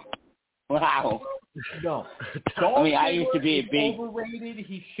 Wow. No. Dolph I used to be a big... overrated.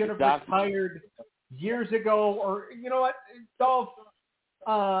 He should have retired years ago. Or, you know what, Dolph...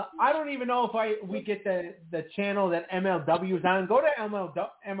 I don't even know if we get the channel that MLW is on. Go to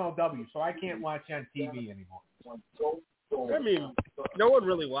MLW, so I can't watch on TV anymore. I mean, no one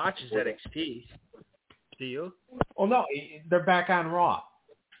really watches NXT. Do you? Oh, no, they're back on Raw.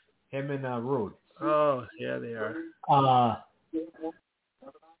 Him and Rude. Oh, yeah, they are.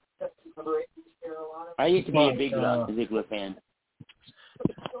 I used to be a big Ziggler fan.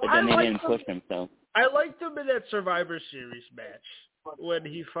 But then they didn't push him, so. I liked him in that Survivor Series match when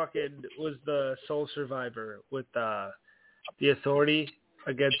he fucking was the sole survivor with the Authority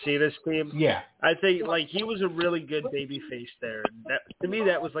against Cena's team. Yeah. I think, like, he was a really good babyface there. That, to me,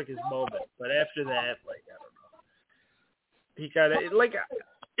 that was, like, his moment. But after that, like, I don't know. He kind of, like,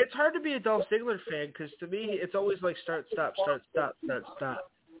 it's hard to be a Dolph Ziggler fan because, to me, it's always like start, stop, start, stop, start,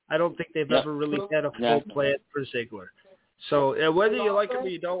 stop. I don't think they've ever really had a full plan for Ziggler. So whether you like him or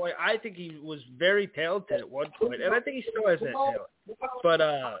you don't like, I think he was very talented at one point, and I think he still has that talent. But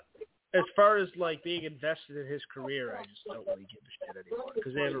as far as like being invested in his career, I just don't really give a shit anymore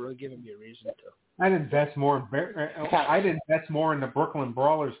because they haven't really given me a reason to. I'd invest more in the Brooklyn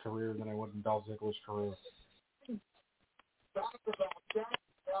Brawlers career than I would in Dolph Ziggler's career.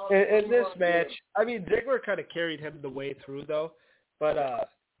 In this match, I mean, Ziggler kind of carried him the way through, though, but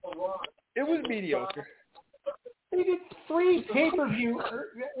it was mediocre. They did 3 pay-per-view,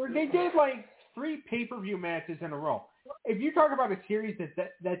 or they did like 3 pay-per-view matches in a row. If you talk about a series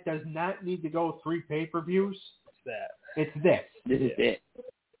that does not need to go 3 pay-per-views, it's this. This is it.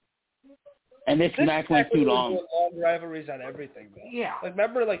 And this match went too long. Long rivalries on everything, though. Yeah. Like,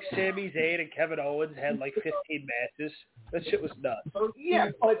 remember, like, Sami Zayn and Kevin Owens had, like, 15 matches? That shit was nuts.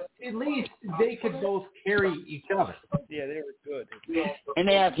 Yeah, but at least they could both carry each other. Yeah, they were good. And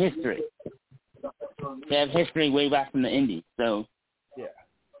they have history. They have history way back from the Indies. So, yeah.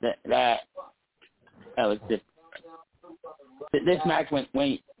 That was just... This match went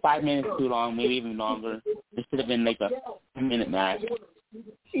 5 minutes too long, maybe even longer. This should have been, like, a 10-minute match.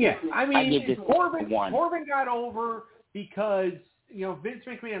 Yeah, I mean, Corbin 1. got over because, you know, Vince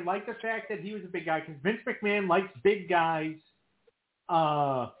McMahon liked the fact that he was a big guy because Vince McMahon likes big guys.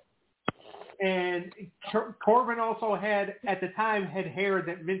 And Corbin also at the time, had hair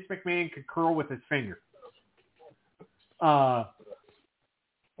that Vince McMahon could curl with his finger.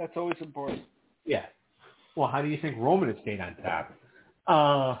 That's always important. Yeah. Well, how do you think Roman has stayed on top?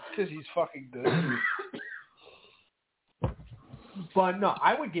 Because he's fucking good. But no,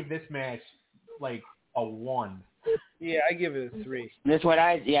 I would give this match like a 1. Yeah, I give it a 3. That's what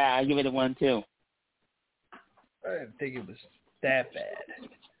I give it a 1 too. I didn't think it was that bad.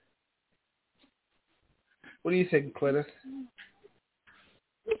 What do you think, Clinton?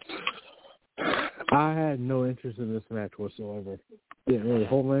 I had no interest in this match whatsoever. Didn't really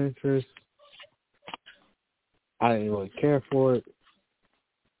hold my interest. I didn't really care for it.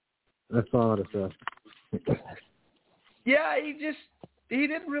 That's all I had to say. Yeah, he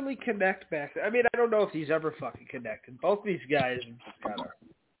didn't really connect back then. I mean, I don't know if he's ever fucking connected. Both these guys are just kind of,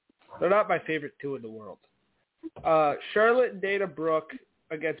 they're not my favorite 2 in the world. Charlotte and Dana Brooke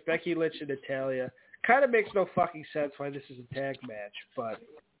against Becky Lynch and Natalya kind of makes no fucking sense why this is a tag match, but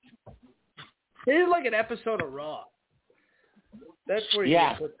it is like an episode of Raw. That's where you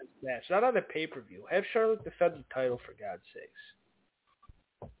put this match, not on a pay-per-view. Have Charlotte defend the title, for God's sakes.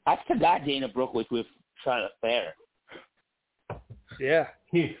 I forgot Dana Brooke was with Charlotte Flair. Yeah.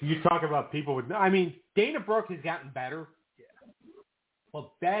 You talk about people with... I mean, Dana Brooke has gotten better. Yeah.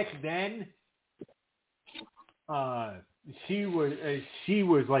 Well, back then, she was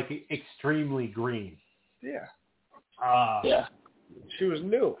like extremely green. Yeah. Yeah. She was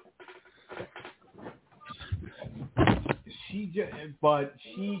new. She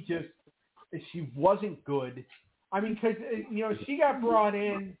wasn't good. I mean, because, you know, she got brought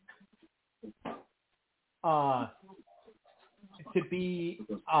in to be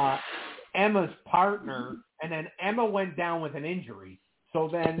Emma's partner, and then Emma went down with an injury. So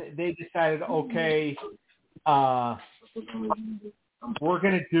then they decided, okay, we're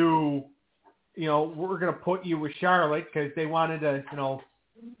going to put you with Charlotte because they wanted to, you know,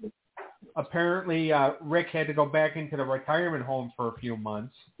 apparently Rick had to go back into the retirement home for a few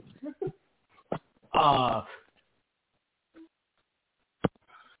months. I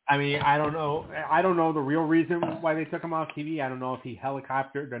mean, I don't know the real reason why they took him off TV. I don't know if he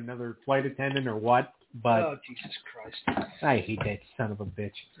helicoptered another flight attendant or what, but... Oh, Jesus Christ. I hate that son of a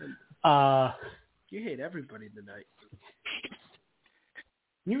bitch. You hate everybody tonight.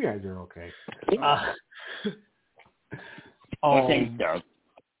 You guys are okay. Thanks, Doug.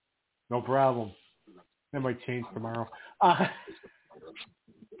 No problem. That might change tomorrow. Why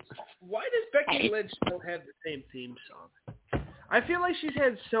does Becky Lynch still have the same theme song? I feel like she's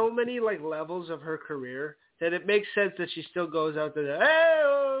had so many like levels of her career that it makes sense that she still goes out there. Hey,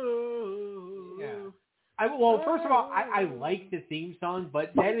 oh, yeah. First of all, I like the theme song,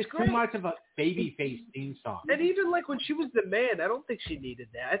 but that is too much of a babyface theme song. And even like when she was the man, I don't think she needed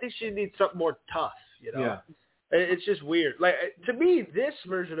that. I think she needs something more tough, you know? Yeah. It's just weird. Like, to me, this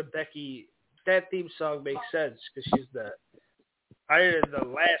version of Becky, that theme song makes sense because she's the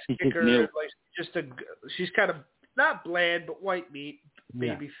last kicker. Like, she's kind of not bland, but white meat,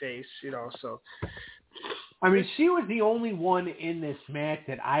 baby face, you know, so. I mean, she was the only one in this match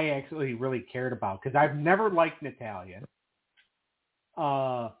that I actually really cared about because I've never liked Natalya.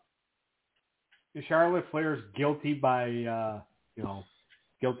 Charlotte Flair's guilty by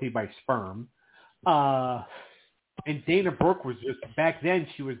sperm. And Dana Brooke was just, back then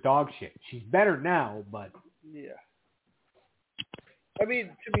she was dog shit. She's better now, but. Yeah. I mean,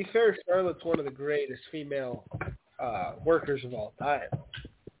 to be fair, Charlotte's one of the greatest female workers of all time.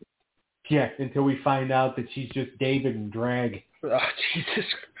 Yeah, until we find out that she's just David and drag. Oh, Jesus.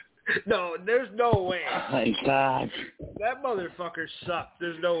 No, there's no way. Oh, my God. That motherfucker sucked.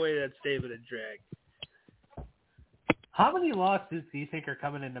 There's no way that's David and drag. How many lawsuits do you think are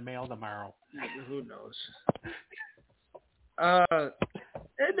coming in the mail tomorrow? Who knows? And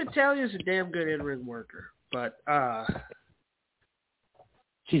Natalya's a damn good in-ring worker, but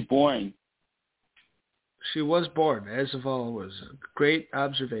she's boring. She was born, as of all, was a great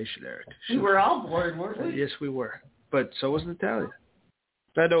observation, Eric. We were all born, weren't we? Yes, we were. But so was Natalya.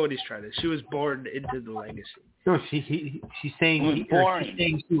 I know what he's trying to. She was born into the legacy. No, she's saying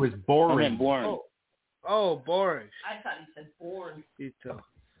she was boring. Boring. Oh, boring. I thought he said born. Me too.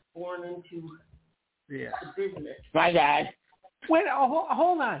 Born into the business. My God. Wait,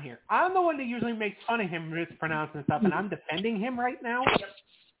 hold on here. I'm the one that usually makes fun of him mispronouncing stuff, and I'm defending him right now?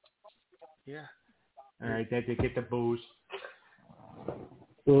 Yeah. All right, that to get the booze.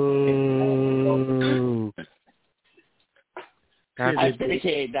 Ooh. I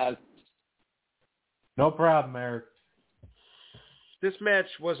appreciate it, Doug. No problem, Eric. This match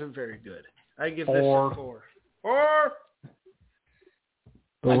wasn't very good. I give this a 4.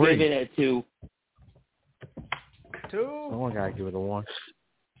 I give it a 2. 2? Someone gotta give it a 1.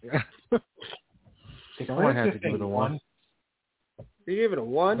 Someone has to give it a 1. You gave it a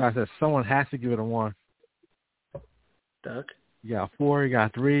 1? I said someone has to give it a 1. Doug? You got 4, you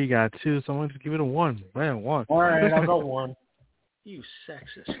got 3, you got 2. Someone just give it a 1. Man, 1. All right, I'll go 1. You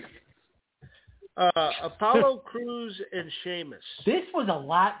sexist. Apollo Crews and Sheamus. This was a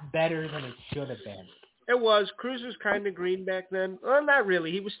lot better than it should have been. It was. Crews was kind of green back then. Well, not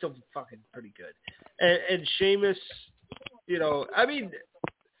really. He was still fucking pretty good. And Sheamus, you know, I mean...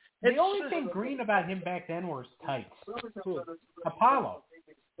 The only thing green about him back then were his tights. Cool. Apollo.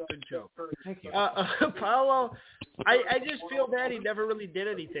 Good joke. Thank you. Apollo, I just feel bad he never really did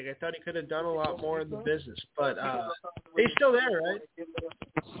anything. I thought he could have done a lot more in the business. But he's still there, right?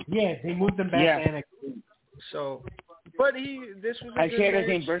 Yeah, they moved him back to NXT. So, but this was a I good shared the match.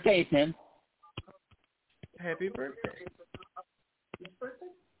 same birthday as him. Happy birthday.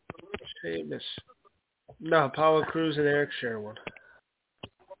 Sheamus. No, Apollo Crews and Eric share one.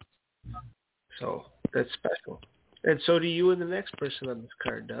 So, that's special. And so do you and the next person on this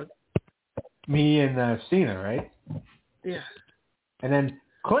card, Doug. Me and Cena, right? Yeah. And then,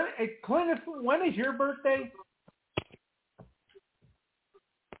 Clint, when is your birthday?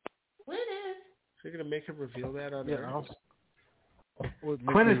 When is? So you're going to make him reveal that on there?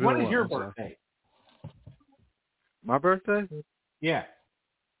 Clint, when is your birthday? My birthday? Yeah.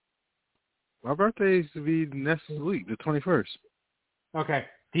 My birthday is to be next week, the 21st. Okay.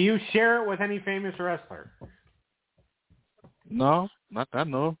 Do you share it with any famous wrestler? No, not that,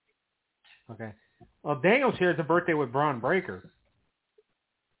 no. Okay. Well, Daniel shares a birthday with Braun Breaker.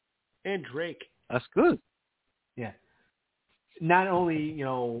 And Drake. That's good. Yeah. Not only,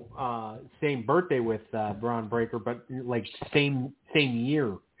 same birthday with Braun Breaker, but like same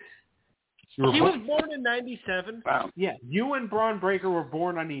year. He was born in 97. Wow. Yeah, you and Braun Breaker were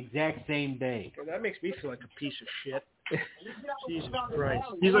born on the exact same day. Well, that makes me feel like a piece of shit. Jesus Christ.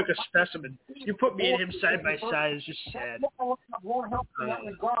 He's like a specimen. You put me and him side by side, it's just sad.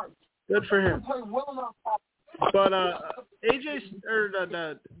 Good for him. But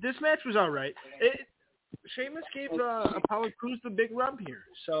this match was all right. Sheamus gave Apollo Crews the big rub here,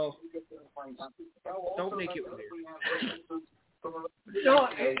 so don't make it weird. No,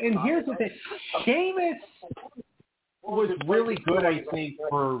 and here's the thing. Sheamus was really good, I think,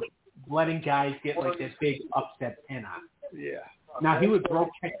 for letting guys get like this big upset pin on. Yeah. Now he would bro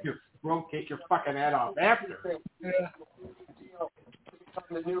kick your fucking head off after. Yeah.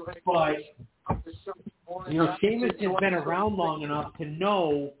 But Sheamus has been around long enough to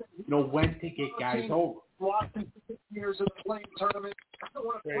know when to get guys over.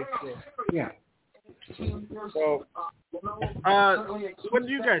 Very true. Yeah. So, what do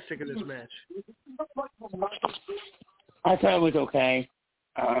you guys think of this match? I thought it was okay.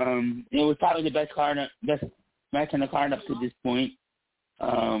 It was probably the best match on the card up to this point.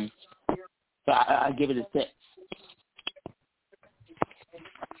 So I give it a 6.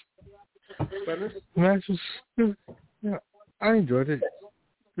 Match was, yeah, I enjoyed it.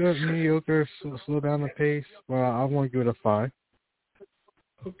 Good, mediocre, slow down the pace. Well, I want to give it a 5.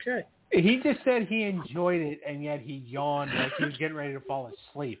 Okay. He just said he enjoyed it, and yet he yawned like he was getting ready to fall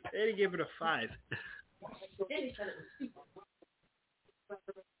asleep. And he gave it a 5.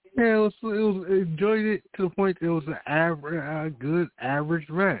 Yeah, it was enjoyed it to the point it was a good average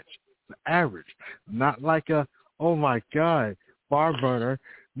match. Average, not like a oh my god bar burner,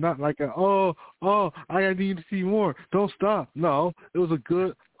 not like a I need to see more. Don't stop. No, it was a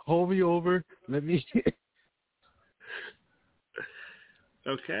good hold me over. Let me.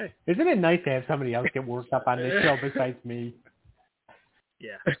 Okay. Isn't it nice to have somebody else get worked up on this show besides me?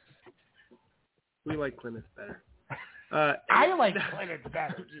 Yeah. We like Clemens better. I like Clemens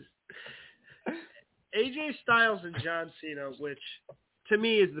better. AJ Styles and John Cena, which to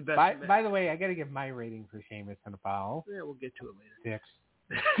me is the best. By the way, I got to give my rating for Sheamus and Apollo. Yeah, we'll get to it later.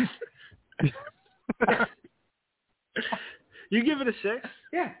 6. You give it a 6?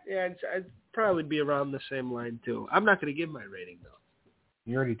 Yeah. Yeah, I'd probably be around the same line too. I'm not going to give my rating though.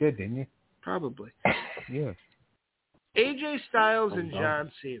 You already did, didn't you? Probably. Yeah. AJ Styles and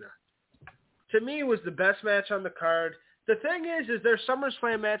John Cena. To me, was the best match on the card. The thing is their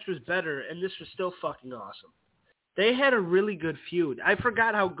SummerSlam match was better, and this was still fucking awesome. They had a really good feud. I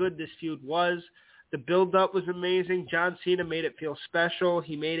forgot how good this feud was. The build-up was amazing. John Cena made it feel special.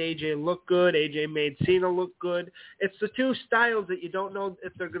 He made AJ look good. AJ made Cena look good. It's the two styles that you don't know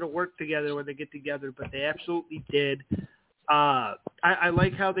if they're going to work together when they get together, but they absolutely did. I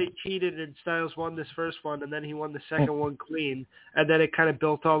like how they cheated and Styles won this first one, and then he won the second one clean, and then it kind of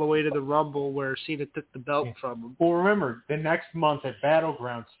built all the way to the Rumble where Cena took the belt from him. Well, remember, the next month at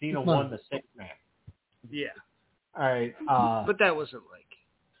Battleground, Cena won the 6th man. Yeah. All right. But that wasn't like...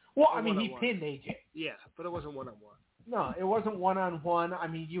 Well, I mean, he pinned AJ. Yeah, but it wasn't one-on-one. No, it wasn't one-on-one. I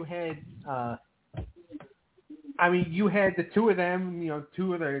mean, you had... you had the two of them,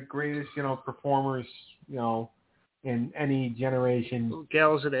 two of the greatest, performers, in any generation.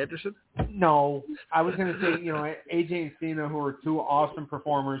 Gallows and Anderson? No, I was going to say, AJ and Cena, who were two awesome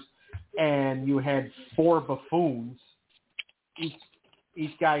performers, and you had 4 buffoons.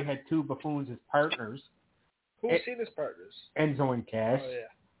 Each guy had 2 buffoons as partners. Who's Cena's partners? Enzo and Cass. Oh, yeah.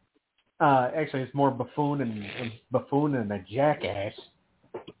 Actually, it's more buffoon and a jackass.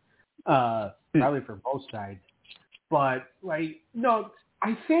 Probably for both sides. But,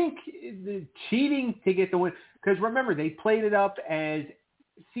 I think the cheating to get the win, because remember, they played it up as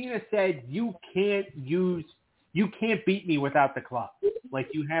Cena said, you can't beat me without the club. Like,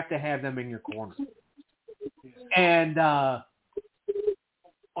 you have to have them in your corner. And,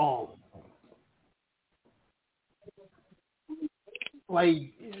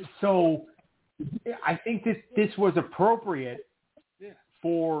 so I think this was appropriate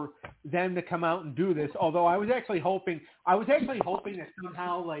for them to come out and do this. Although I was actually hoping that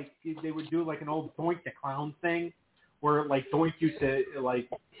somehow they would do like an old Doink the Clown thing, where Doink used to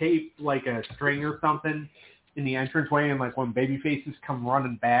tape a string or something in the entranceway, and when baby faces come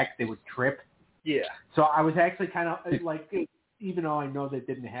running back, they would trip. Yeah. So I was actually kind of even though I know that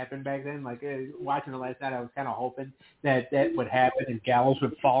didn't happen back then, watching the last night, I was kind of hoping that would happen and Gallows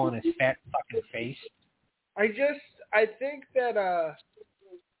would fall on his fat fucking face. I think that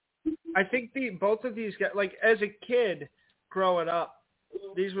both of these guys, as a kid growing up,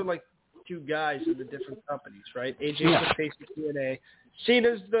 these were two guys in the different companies, right? AJ's the face of TNA,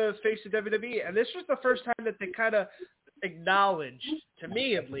 Cena's the face of WWE, and this was the first time that they kind of acknowledged, to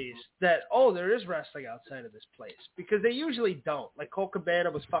me at least, that there is wrestling outside of this place, because they usually don't. Cole Cabana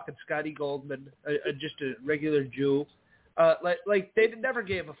was fucking Scotty Goldman, just a regular Jew. They never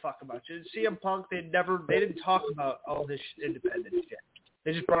gave a fuck about you. CM Punk, they didn't talk about all this independent shit.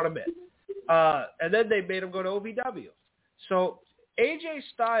 They just brought him in. And then they made him go to OVW. So AJ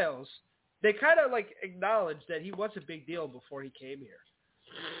Styles, they kind of acknowledged that he was a big deal before he came here.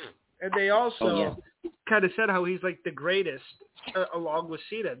 And they also kind of said how he's the greatest along with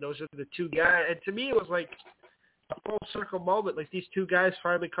Cena. Those are the two guys. And to me, it was a full circle moment. These two guys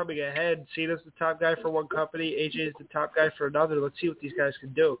finally coming ahead. Cena's the top guy for one company. AJ's the top guy for another. Let's see what these guys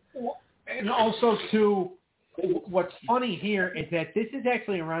can do. And also, too, what's funny here is that this is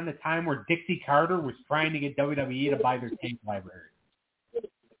actually around the time where Dixie Carter was trying to get WWE to buy their tape library.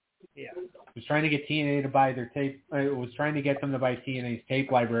 Yeah. Was trying to get TNA to buy their tape. Was trying to get them to buy TNA's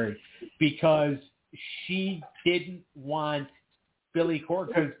tape library because she didn't want Billy Corgan,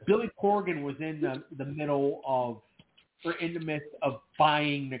 because Billy Corgan was in the middle of, or in the midst of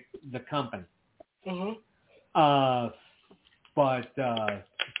buying the company. Mm-hmm. But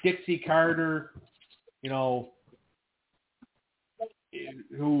Dixie Carter, you know,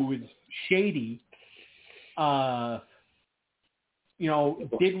 who was shady, you know,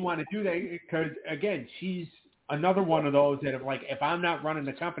 didn't want to do that because, again, she's another one of those that, if I'm not running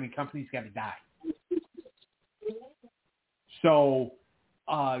the company's got to die. So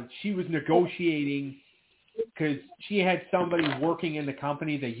she was negotiating because she had somebody working in the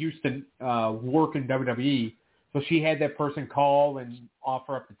company that used to work in WWE. So she had that person call and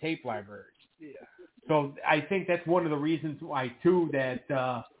offer up the tape library. Yeah. So I think that's one of the reasons why, too, that,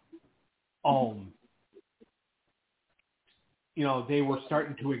 you know, they were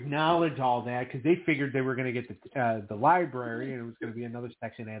starting to acknowledge all that because they figured they were going to get the library and it was going to be another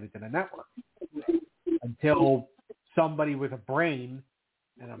section added to the network. Until somebody with a brain,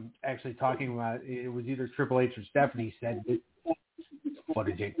 and I'm actually talking about, it was either Triple H or Stephanie, said, what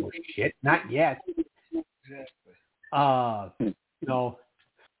is it? Oh, shit, not yet. Exactly. You know,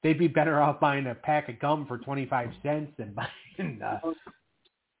 they'd be better off buying a pack of gum for 25 cents than buying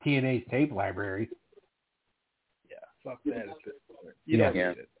TNA's tape library. Yeah, fuck that at this point. You don't need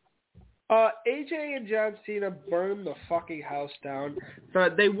it. AJ and John Cena burned the fucking house down.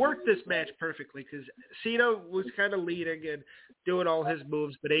 They worked this match perfectly because Cena was kind of leading and doing all his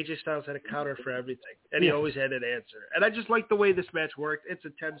moves, but AJ Styles had a counter for everything, and he always had an answer. And I just like the way this match worked. It's a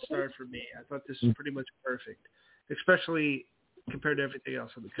 10-star for me. I thought this was pretty much perfect, especially compared to everything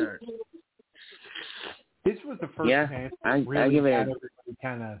else on the card. This was the first match that really got everybody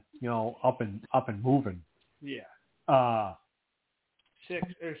kind of, you know, up and moving. Yeah. 6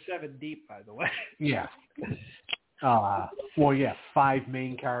 or 7 deep, by the way. Yeah. Well, yeah, 5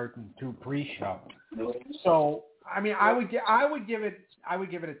 main cards and 2 pre-show. So, I mean, I would give it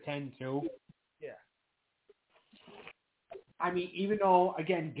a 10 too. Yeah. I mean, even though,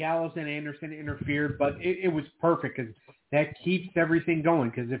 again, Gallows and Anderson interfered, but it was perfect because that keeps everything going.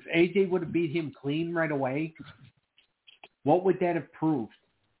 Because if AJ would have beat him clean right away, what would that have proved?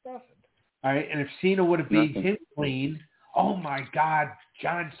 Nothing. All right, and if Cena would have beat him clean, oh my God,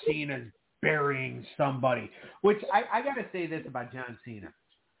 John Cena's burying somebody. Which I got to say this about John Cena.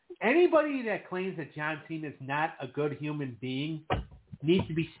 Anybody that claims that John Cena is not a good human being needs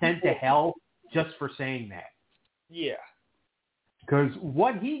to be sent to hell just for saying that. Yeah. Because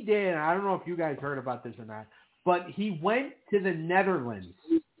what he did, I don't know if you guys heard about this or not, but he went to the Netherlands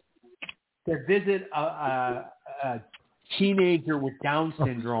to visit a teenager with Down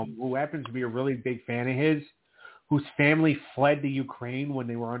syndrome who happens to be a really big fan of his, whose family fled to Ukraine when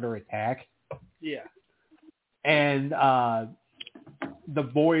they were under attack. Yeah. And the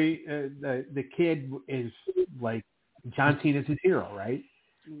boy, the kid is like, John Cena's his hero, right?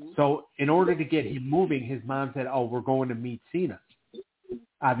 Mm-hmm. So in order to get him moving, his mom said, oh, we're going to meet Cena.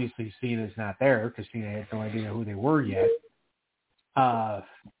 Obviously, Cena's not there because Cena had no idea who they were yet.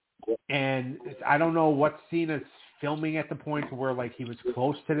 And I don't know what Cena's filming at the point where, like, he was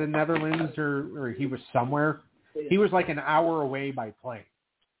close to the Netherlands or he was somewhere. He was like an hour away by plane.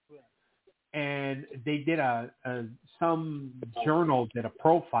 And they did some journal did a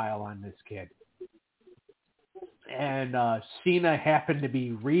profile on this kid. And Cena happened to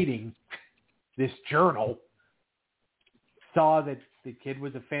be reading this journal, saw that the kid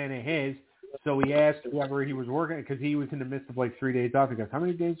was a fan of his, so he asked whoever he was working, because he was in the midst of like 3 days off. He goes, how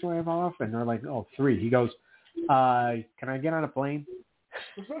many days do I have off? And they're like, oh, 3. He goes, can I get on a plane?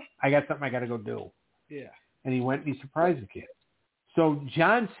 I got something I got to go do. Yeah. And he went and he surprised the kid. So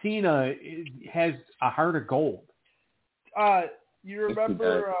John Cena has a heart of gold. You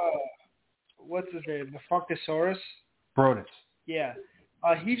remember, what's his name? The Funkasaurus? Brodus. Yeah.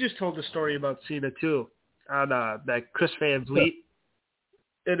 He just told a story about Cena, too, on that Chris Van Vliet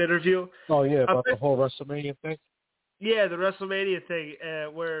an interview. Oh, yeah, about the whole WrestleMania thing? Yeah, the WrestleMania thing,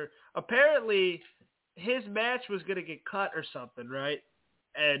 where apparently his match was going to get cut or something, right?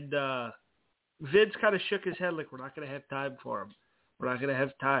 And Vince kind of shook his head like, we're not going to have time for him. We're not going to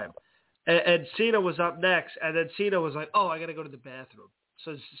have time. And Cena was up next, and then Cena was like, oh, I got to go to the bathroom.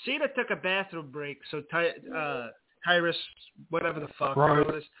 So Cena took a bathroom break, so Tyrus, whatever the fuck,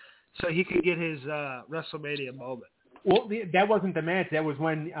 right, so he could get his WrestleMania moment. Well, that wasn't the match. That was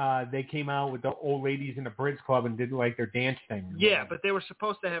when they came out with the old ladies in the Bridge Club and did like their dance thing. Yeah, but they were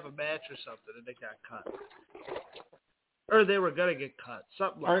supposed to have a match or something, and they got cut. Or they were going to get cut,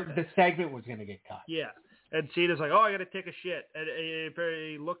 something like that. Or the segment was going to get cut. Yeah. And Cena's like, oh, I got to take a shit. And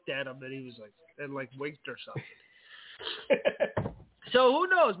he looked at him, and he was like, and like winked or something. So who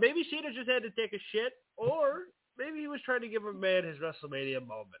knows? Maybe Cena just had to take a shit, or maybe he was trying to give a man his WrestleMania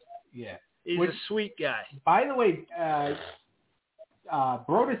moment. Yeah. He's a sweet guy. By the way,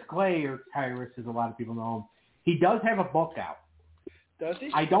 Brodus Clay, or Tyrus, as a lot of people know him, he does have a book out. Does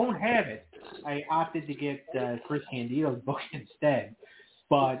he? I don't have it. I opted to get Chris Candido's book instead.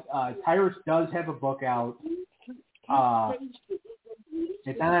 But Tyrus does have a book out.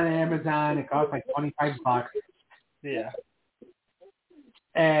 It's on Amazon. It costs like $25. Yeah.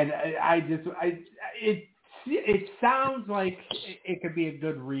 And it sounds like it could be a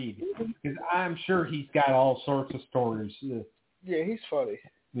good read, because I'm sure he's got all sorts of stories. Yeah, he's funny.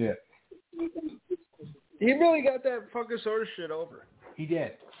 Yeah. He really got that fucking sort of shit over. He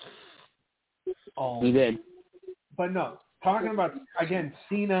did. He did. But no, talking about, again,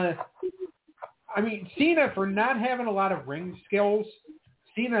 Cena. I mean, Cena, for not having a lot of ring skills,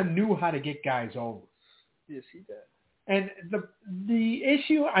 Cena knew how to get guys over. Yes, he did. And the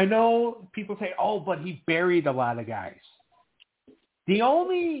issue, I know people say, oh, but he buried a lot of guys. The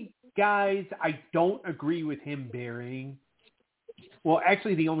only guys I don't agree with him burying, well,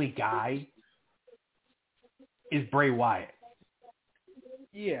 actually the only guy is Bray Wyatt.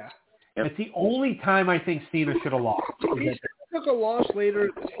 Yeah. Yep. It's the only time I think Cena should have lost. He took a loss later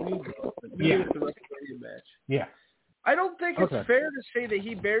in the feud, though. Yeah. The WrestleMania match. Yeah. I don't think it's fair to say that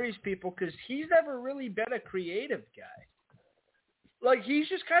he buries people, because he's never really been a creative guy. Like, he's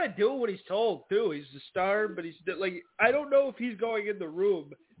just kind of doing what he's told, too. He's the star, but he's like, I don't know if he's going in the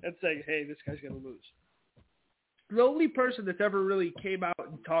room and saying, hey, this guy's going to lose. The only person that's ever really came out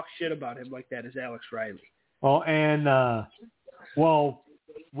and talked shit about him like that is Alex Riley. Well, and,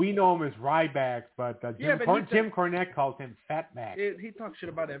 we know him as Ryback, but Jim Cornette calls him Fatback. He talks shit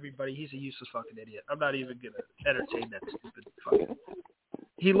about everybody. He's a useless fucking idiot. I'm not even going to entertain that stupid fucking...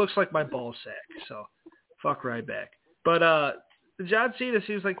 He looks like my ball sack, so fuck Ryback. But John Cena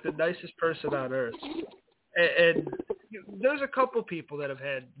seems like the nicest person on earth. And there's a couple people that have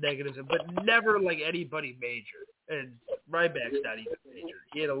had negatives, but never like anybody major. And Ryback's not even major.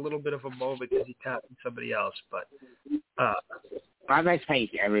 He had a little bit of a moment because he tapped somebody else, but... Ryback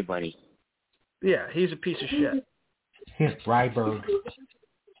hates everybody. Yeah, he's a piece of shit. Ryberg.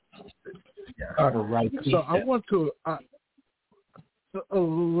 Yeah. Right. So I want to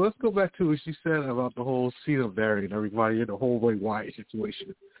let's go back to what you said about the whole Cena burying everybody in the whole Bray Wyatt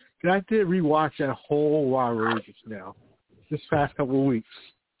situation. And I did rewatch that whole Raw just now, this past couple of weeks.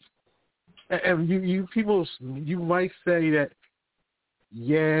 And you people, you might say that,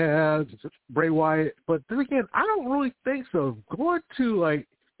 yeah, Bray Wyatt, but then again, I don't really think so. Going to, like,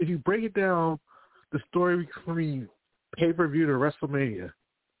 if you break it down, the story between pay-per-view to WrestleMania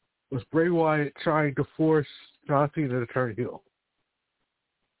was Bray Wyatt trying to force John Cena to turn heel.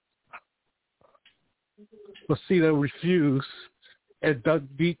 But Cena refused and dug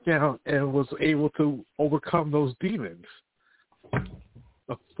deep down and was able to overcome those demons.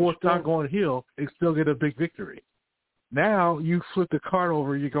 A fourth time going heel and still get a big victory. Now you flip the card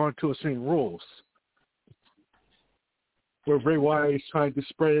over, you're going to Extreme Rules, where Bray Wyatt is trying to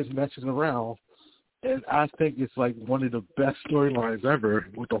spread his message around, and I think it's like one of the best storylines ever,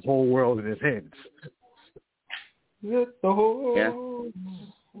 with the whole world in his hands. With the whole world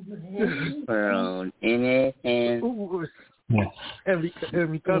in his hands. Yeah. And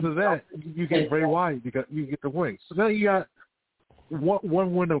because of that, you get Bray Wyatt, you get the win. So now you got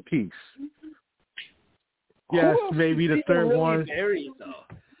one win apiece. Yes, maybe the third really one. Buried, though.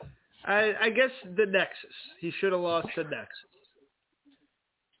 I guess the Nexus. He should have lost the Nexus.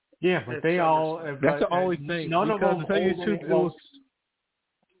 Yeah, but they all... That's the only thing. None of them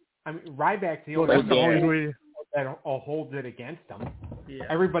I mean, Ryback's the only one that holds it against them. Yeah.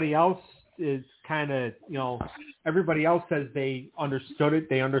 Everybody else is kind of, everybody else says they understood it.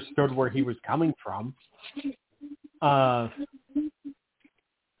 They understood where he was coming from.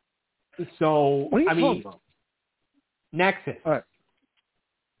 So, I mean... Nexus. All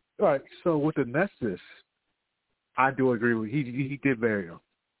right. So with the Nexus, I do agree with he did bury him.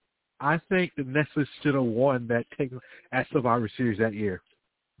 I think the Nexus should have won that at Survivor Series that year.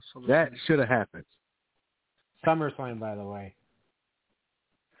 That should have happened. SummerSlam, by the way.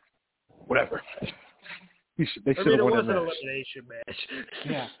 Whatever. They should have won it was an match. elimination match.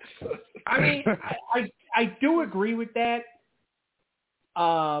 Yeah. I mean, I do agree with that.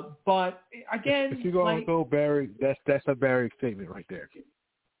 But again, if you're gonna go Barry, that's a Barry statement right there.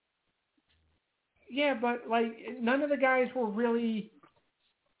 Yeah, but like none of the guys were really.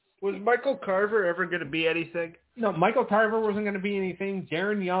 Was Michael Carver ever going to be anything? No, Michael Carver wasn't going to be anything.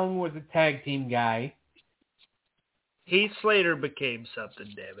 Darren Young was a tag team guy. Heath Slater became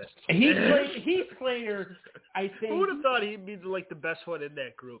something, damn it. Heath Slater, I think. Who would have thought he'd be like the best one in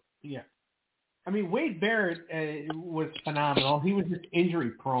that group? Yeah. I mean, Wade Barrett was phenomenal. He was just injury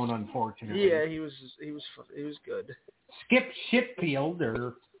prone, unfortunately. Yeah, he was good. Skip Sheffield,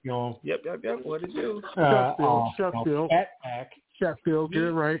 or Yep. What did you do? Sheffield. Sheffield, get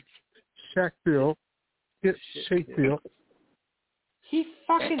it right. Sheffield. Get Sheffield. He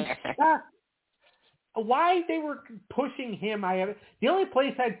fucking sucked. Why they were pushing him? The only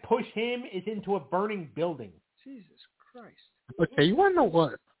place I'd push him is into a burning building. Jesus Christ. Okay, you want to know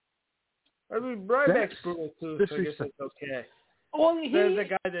what? I mean, Ryback's brutal too, so I guess that's okay. Well, There's a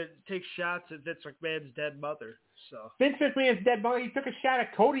guy that takes shots at Vince McMahon's dead mother. So Vince McMahon's dead mother. He took a shot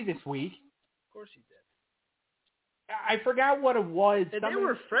at Cody this week. Of course he did. I forgot what it was. And they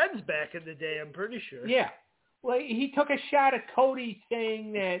were friends back in the day, I'm pretty sure. Yeah. Well, he took a shot at Cody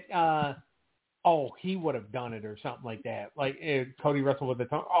saying that, he would have done it or something like that. Like, Cody wrestled with the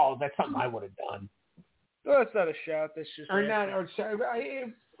tongue. Oh, that's something I would have done. No, that's not a shot. That's just...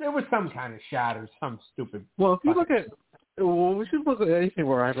 It was some kind of shot or some stupid... Well, if you look at... Well, we should look at anything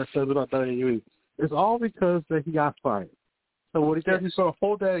where Ryback says about WWE. It's all because that he got fired. So what he does, he's going to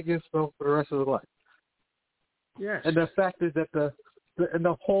hold that against him for the rest of his life. Yes. And the fact is that the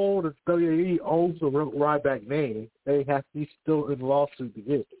WWE owns the Ryback name. He's still in lawsuit to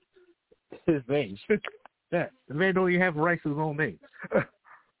get his name. Yeah, the man don't even have rights to his own name.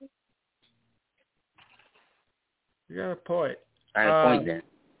 You got a point. I have a point there.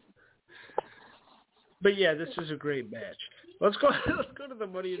 But yeah, this is a great match. Let's go to the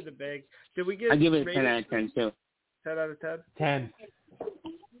Money in the Bank. Did we get? I give it a 10 out of 10 too. 10 out of 10. 10.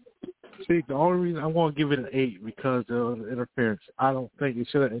 See, the only reason I want to give it an 8 because of the interference. I don't think it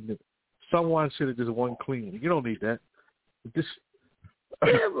should have ended. Someone should have just won clean. You don't need that.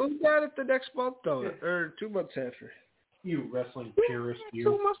 Yeah, we got it the next month though, or 2 months after. You wrestling purist, you.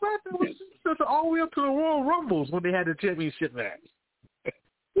 2 months after, it was all the way up to the Royal Rumbles when they had the championship match.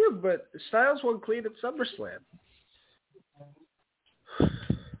 Yeah, but Styles won clean at SummerSlam.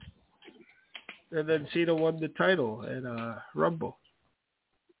 And then Cena won the title at Rumble.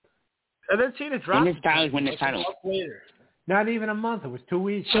 And then Cena dropped And Styles won the title. Later. Not even a month. It was 2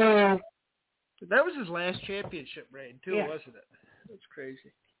 weeks. That was his last championship reign, too, wasn't it? That's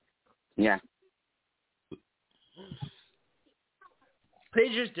crazy. Yeah.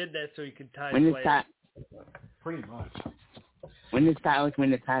 Paige just did that so he could tie When play. Pretty much. When did Styles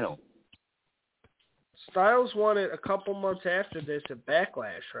win the title? Styles won it a couple months after this at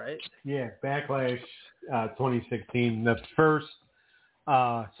Backlash, right? Yeah, Backlash 2016. The first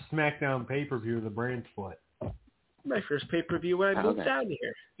SmackDown pay-per-view of the brand split. My first pay-per-view when I moved down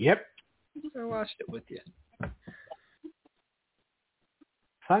here. Yep. I watched it with you.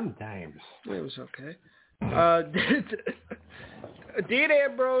 Fun times. It was okay. Dean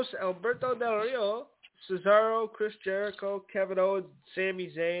Ambrose, Alberto Del Rio, Cesaro, Chris Jericho, Kevin Owens,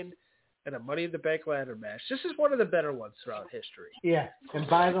 Sami Zayn, and a Money in the Bank ladder match. This is one of the better ones throughout history. Yeah, and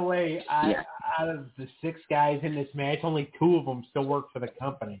by the way, out of the 6 guys in this match, only 2 of them still work for the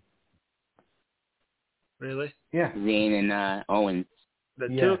company. Really? Yeah. Zayn and Owens. The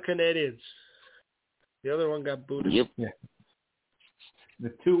 2 Canadians. The other one got booted. Yep. Yeah.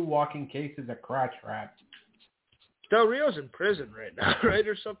 The 2 walking cases of crotch rap. Del Rio's in prison right now, right,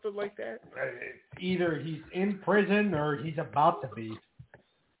 or something like that? Either he's in prison or he's about to be.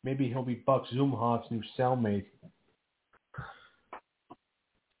 Maybe he'll be Buck Zumhoff's new cellmate.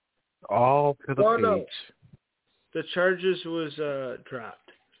 All to the page. No. The charges was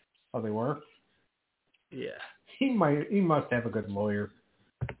dropped. Oh, they were? Yeah. He must have a good lawyer.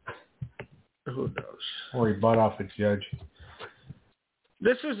 Who knows? Or he bought off a judge.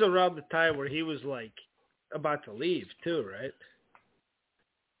 This was around the time where he was like about to leave too, right?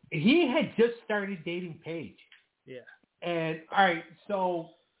 He had just started dating Paige. Yeah. And all right, so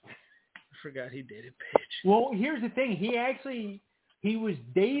I forgot he dated Paige. Well, here's the thing. He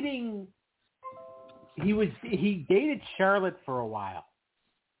dated Charlotte for a while.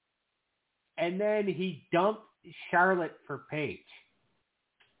 And then he dumped Charlotte for Paige.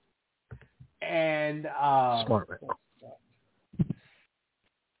 And smart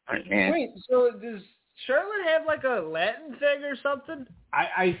man. Wait, so does Charlotte have like a Latin thing or something?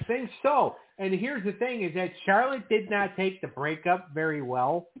 I think so. And here's the thing is that Charlotte did not take the breakup very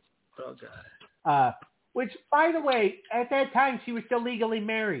well. Oh, God. Which, by the way, at that time, she was still legally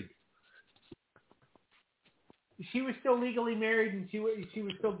married. She was still legally married, and she was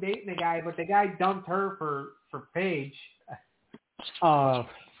still dating the guy, but the guy dumped her for Paige.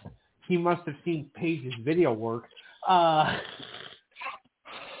 He must have seen Paige's video work.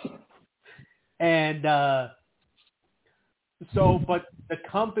 And but the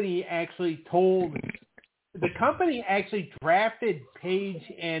company actually drafted Paige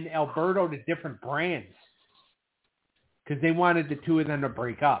and Alberto to different brands because they wanted the two of them to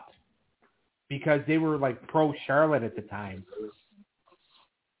break up because they were like pro Charlotte at the time.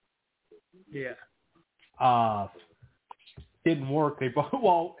 Yeah. Didn't work. They both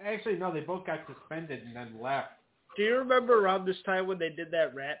they both got suspended and then left. Do you remember around this time when they did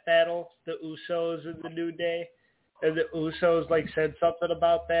that rap battle, the Usos and the New Day? And the Usos said something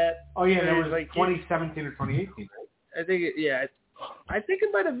about that. Oh yeah, that was 2017 or 2018, right? I think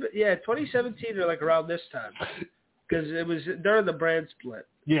it might have been 2017 or around this time, because it was during the brand split.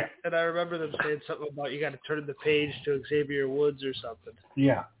 Yeah. And I remember them saying something about you got to turn the page to Xavier Woods or something.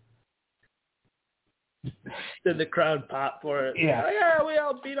 Yeah. Then the crowd popped for it. Yeah. Oh, yeah, we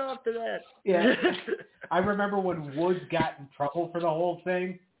all beat off to that. Yeah. I remember when Woods got in trouble for the whole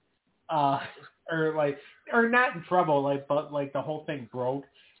thing. Or not in trouble, but the whole thing broke,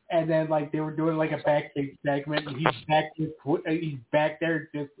 and then they were doing a backstage segment, and he's back there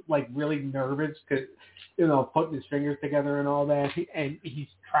just really nervous because putting his fingers together and all that, and he's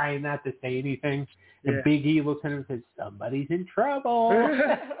trying not to say anything. And Big E looks at him and says, "Somebody's in trouble."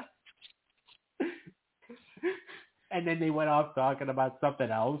 And then they went off talking about something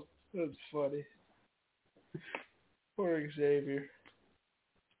else. That's funny. Poor Xavier.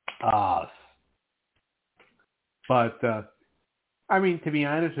 But, I mean, to be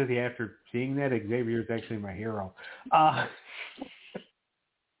honest with you, after seeing that, Xavier's actually my hero.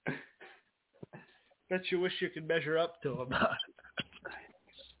 Bet you wish you could measure up to him.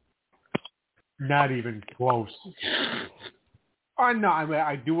 Not even close. No, I mean,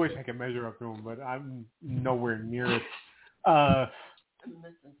 I do wish I could measure up to him, but I'm nowhere near it. I'm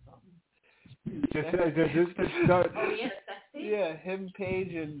missing something. Yeah, him,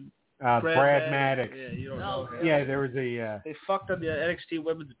 Paige, and Brad Maddox. Yeah, you don't know him. Yeah, there was a... They fucked on the NXT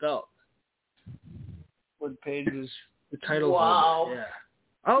Women's belt when Paige was the title Wow. holder. Yeah.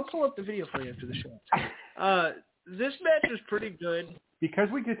 I'll pull up the video for you after the show. This match was pretty good. Because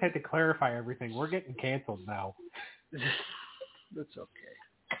we just had to clarify everything, we're getting canceled now. That's okay.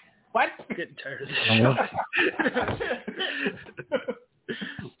 What? I'm getting tired of this show.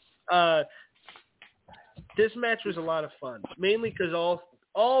 This match was a lot of fun, mainly because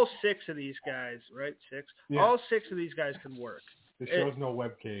all six of these guys, right? Six? Yeah. All six of these guys can work. The show's no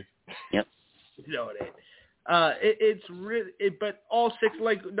web cave. Yep. No, it ain't. It's really, but all six,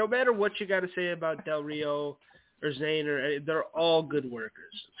 no matter what you got to say about Del Rio or Zane, they're all good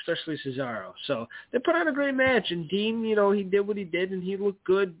workers, especially Cesaro. So they put on a great match, and Dean, he did what he did, and he looked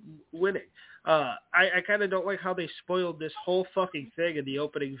good winning. I kind of don't like how they spoiled this whole fucking thing in the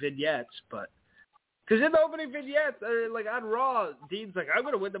opening vignettes, but because in the opening vignettes, on Raw, Dean's I'm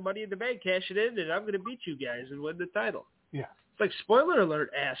going to win the Money in the Bank, cash it in, and I'm going to beat you guys and win the title. Yeah. It's spoiler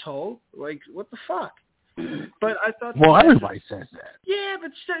alert, asshole. What the fuck? But I thought... Well, everybody says that. Yeah,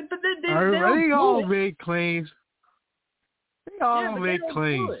 but they all make claims. They all make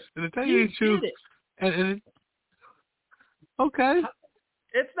claims. And to tell you the truth, and okay.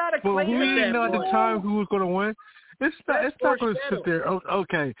 It's not a claim. Well, we didn't know at the time who was going to win. It's not going to sit there.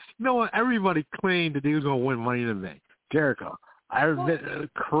 Okay. You know what? Everybody claimed that they was going to win Money in the Bank. Jericho, the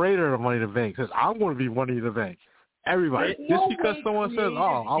creator of Money in the Bank, says, I'm going to be Money in the Bank. Everybody. Just because someone says,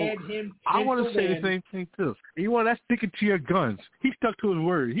 I want to say the same thing too. You want that sticking to your guns. He stuck to his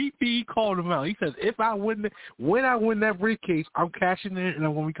word. He called him out. He says, when I win that briefcase, I'm cashing in and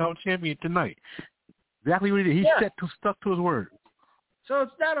I'm going to become champion tonight. Exactly what he did. He stuck to his word. So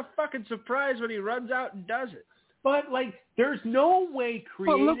it's not a fucking surprise when he runs out and does it. But, there's no way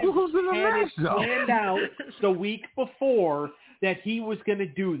Creative had it planned out the week before that he was going to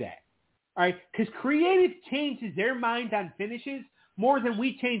do that. All right? Because Creative changes their mind on finishes more than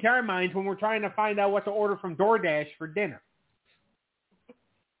we change our minds when we're trying to find out what to order from DoorDash for dinner.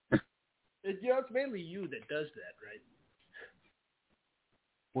 It's mainly you that does that, right?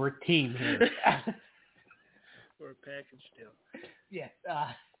 We're a team here. We're a package deal. Yes.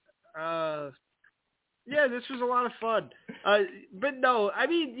 Yeah, this was a lot of fun. But no, I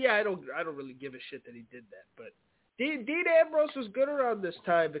mean, I don't really give a shit that he did that. But Dean Ambrose was good around this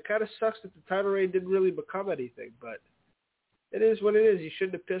time. It kind of sucks that the title reign didn't really become anything, but it is what it is. He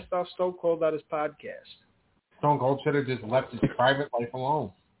shouldn't have pissed off Stone Cold on his podcast. Stone Cold should have just left his private life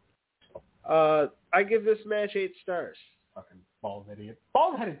alone. I give this match 8 stars. Fucking bald idiot.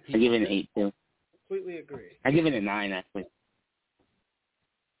 Bald-headed people. I give it an 8 too. Completely agree. I give it a 9 actually.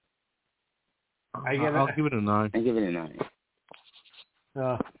 I'll give it a 9. I give it a 9.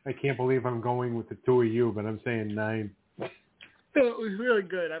 I can't believe I'm going with the two of you, but I'm saying 9. It was really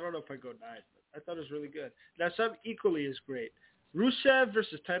good. I don't know if I go 9. I thought it was really good. Now, some equally as great. Rusev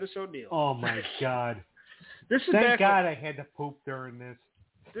versus Titus O'Neil. Oh, my God. This is Thank God I had to poop during this.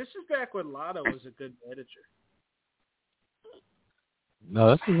 This is back when Lana was a good manager.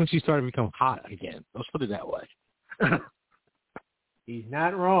 No, this is when she started to become hot again. Let's put it that way. He's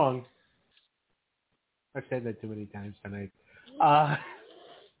not wrong. I've said that too many times tonight.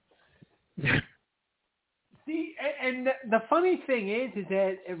 See, and the funny thing is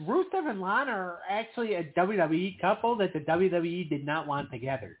that Rusev and Lana are actually a WWE couple that the WWE did not want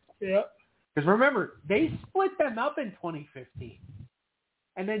together. Yeah. Because remember, they split them up in 2015.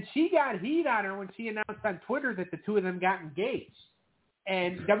 And then she got heat on her when she announced on Twitter that the two of them got engaged.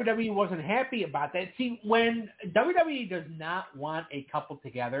 And WWE wasn't happy about that. See, when WWE does not want a couple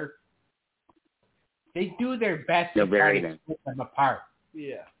together, they do their best to try to split them apart.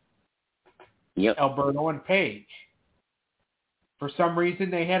 Yeah. Yep. Alberto and Paige. For some reason,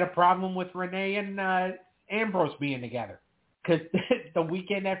 they had a problem with Renee and Ambrose being together. Because the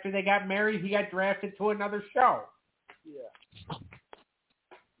weekend after they got married, he got drafted to another show. Yeah.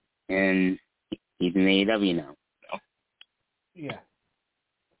 And he's in AEW now. Yeah.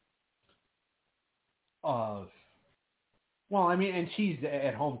 Well, I mean, and she's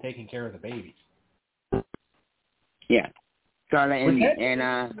at home taking care of the baby. Yeah. Charlotte and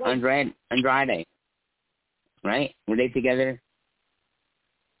Andrade. Right? Were they together?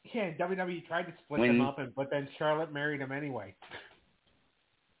 Yeah, WWE tried to split them up, but then Charlotte married him anyway.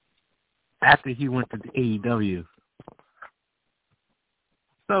 After he went to the AEW.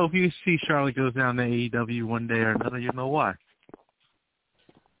 So if you see Charlotte goes down to AEW one day or another, you know why.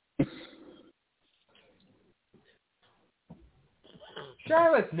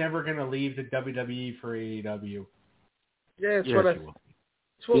 Charlotte's never going to leave the WWE for AEW. Yeah, she will.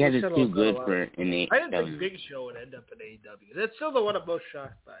 He has it too good for in the I didn't think Big Show would end up in AEW. That's still the one I'm most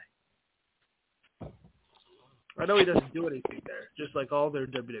shocked by. I know he doesn't do anything there. Just like all their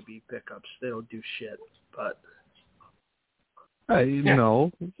WWE pickups, they don't do shit. But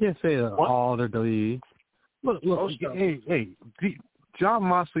no, you can't say all their WWE. Look, hey, John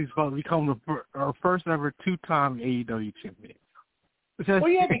Moxley's going to become our first ever two-time AEW champion. Well,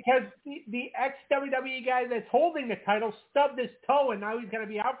 yeah, because the ex-WWE guy that's holding the title stubbed his toe, and now he's going to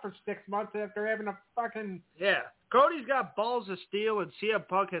be out for 6 months after having a fucking... Yeah. Cody's got balls of steel, and CM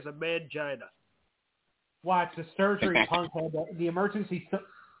Punk has a mangina. Watch, the surgery Punk had, the emergency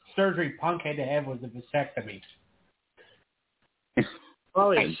surgery Punk had to have was a vasectomy.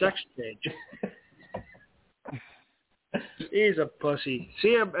 Probably a sex change. He's a pussy.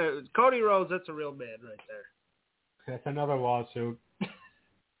 Cody Rhodes, that's a real man right there. That's another lawsuit.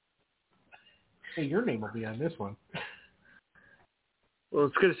 Hey, your name will be on this one. Well,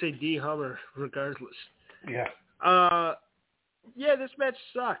 it's going to say D. Hummer regardless. Yeah. Yeah, this match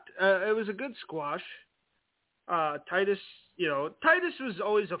sucked. It was a good squash. Titus was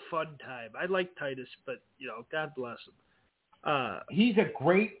always a fun time. I like Titus, but, God bless him. He's a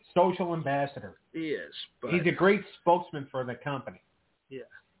great social ambassador. He is. But he's a great spokesman for the company. Yeah.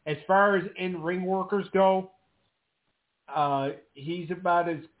 As far as in-ring workers go, he's about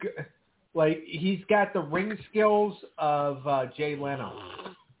as good. Like, he's got the ring skills of Jay Leno.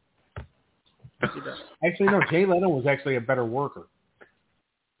 Actually, no, Jay Leno was actually a better worker.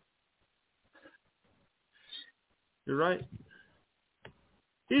 You're right.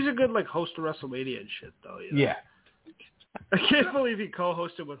 He's a good, host of WrestleMania and shit, though. Yeah. I can't believe he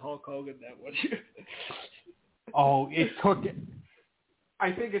co-hosted with Hulk Hogan that one year. Oh,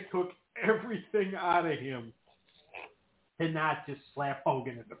 I think it took everything out of him to not just slap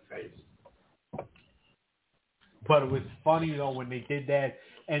Hogan in the face. But it was funny, though, when they did that,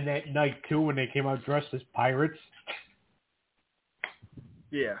 and that night, too, when they came out dressed as pirates.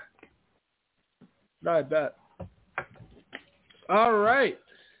 Yeah. No, I bet. All right.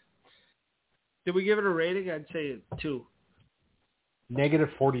 Did we give it a rating? I'd say 2.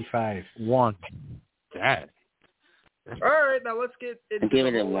 -45. 1. Dad. All right, now let's get into give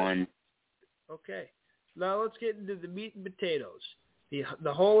it a 1. Okay. Now let's get into the meat and potatoes.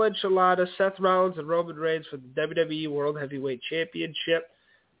 The whole enchilada, Seth Rollins and Roman Reigns for the WWE World Heavyweight Championship.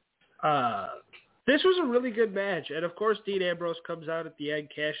 This was a really good match. And, of course, Dean Ambrose comes out at the end,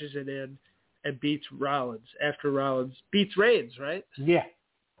 cashes it in, and beats Rollins after Rollins beats Reigns, right? Yeah.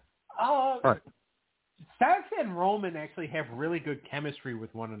 Right. Seth and Roman actually have really good chemistry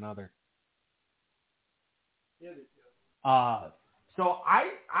with one another. Yeah, they do. So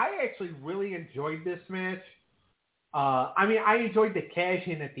I actually really enjoyed this match. I enjoyed the cash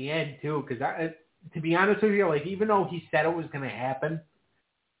in at the end too, because to be honest with you, even though he said it was going to happen,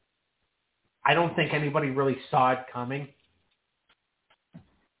 I don't think anybody really saw it coming.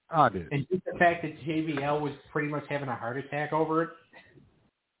 I did. And just the fact that JBL was pretty much having a heart attack over it.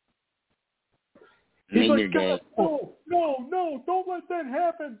 He's like, God, no, don't let that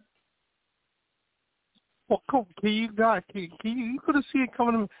happen. Well, you could have seen it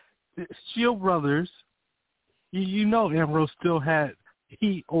coming. Shield Brothers, you know, Ambrose still had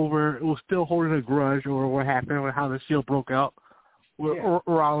heat over, was still holding a grudge over what happened and how the Shield broke out. With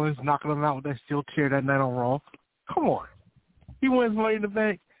Rollins knocking him out with that steel chair that night on Raw. Come on, he wins Money in the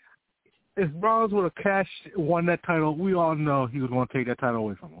Bank. If Rollins would have won that title, we all know he was going to take that title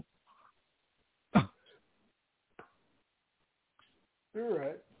away from him. You're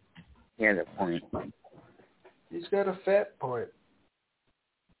right. He has a point. He's got a fat point.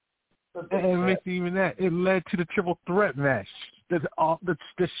 And it makes even that. It led to the triple threat match. The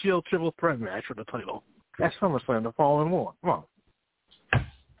Shield triple threat match for the title. That's SummerSlam the following one. Come on.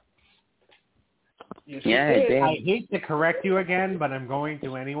 I hate to correct you again, but I'm going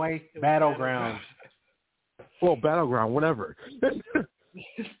to anyway. Battleground. Well, Battleground, whatever.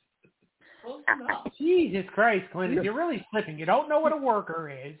 Jesus Christ, Clinton, you're really slipping. You don't know what a worker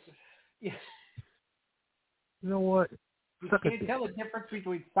is. You know what? You can't tell the difference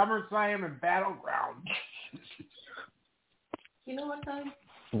between SummerSlam and Battleground. You know what time?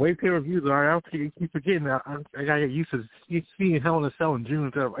 The way pay-per-views are, I keep forgetting that. I got to get used to seeing Hell in a Cell in June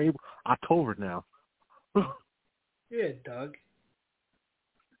instead of October now. Yeah, Doug.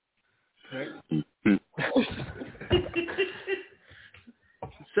 Right.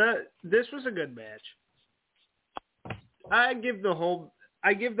 So this was a good match. I give the whole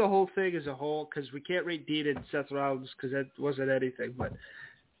thing as a whole because we can't rate Dean and Seth Rollins because that wasn't anything. But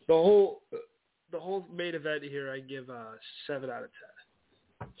the whole main event here, I give 7 out of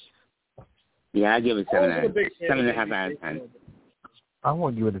 10. Yeah, I give it 7.5 out of 10. I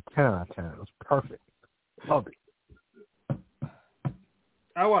want to give it a 10 out of 10. It was perfect. Love it.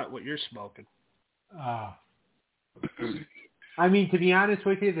 I want what you're smoking. I mean, to be honest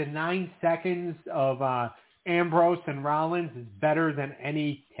with you, the 9 seconds of Ambrose and Rollins is better than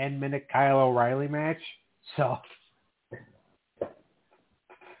any 10-minute Kyle O'Reilly match. So,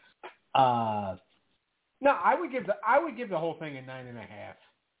 no, I would give the whole thing a 9.5.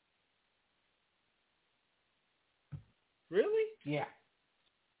 Really? Yeah.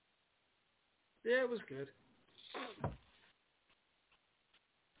 Yeah, it was good.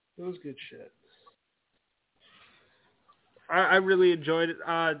 It was good shit. I really enjoyed it.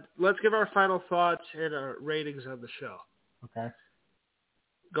 Let's give our final thoughts and our ratings on the show. Okay.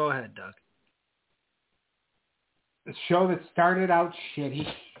 Go ahead, Doug. A show that started out shitty.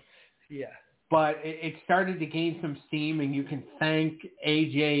 Yeah. But it started to gain some steam, and you can thank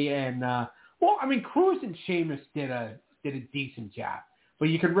AJ and Cruz and Sheamus did a decent job. But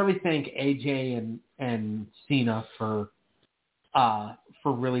you could really thank AJ and Cena for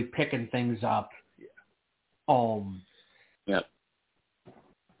really picking things up. Yep.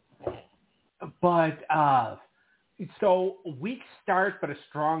 But so weak start, but a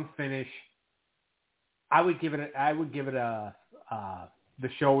strong finish. I would give it the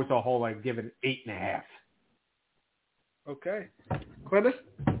show as a whole. I'd give it an 8.5. Okay, Clement.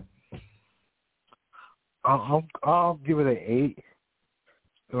 I'll give it an 8.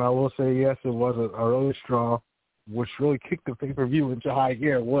 And I will say, yes, it was a really strong, which really kicked the pay-per-view into high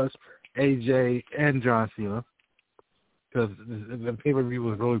gear, was AJ and John Cena. Because the pay-per-view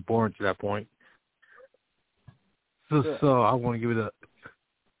was really boring to that point. So I want to give it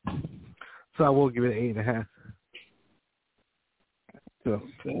I will give it an 8.5. So,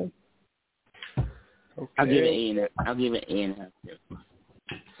 okay. I'll give it 8.5 too.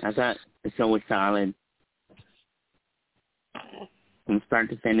 I thought the show was solid. From start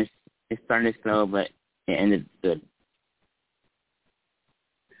to finish, it started slow, but it ended good.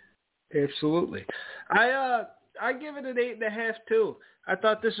 Absolutely. I give it an 8.5 too. I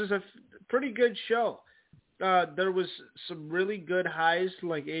thought this was a pretty good show. There was some really good highs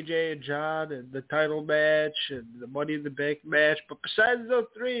like AJ and John and the title match and the Money in the Bank match. But besides those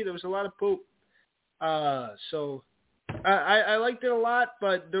 3, there was a lot of poop. So I liked it a lot,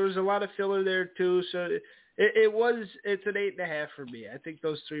 but there was a lot of filler there too. So it's an 8.5 for me. I think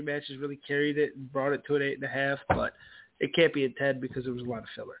those 3 matches really carried it and brought it to an 8.5, but it can't be a 10 because there was a lot of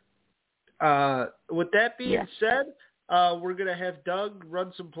filler. With that being said, we're going to have Doug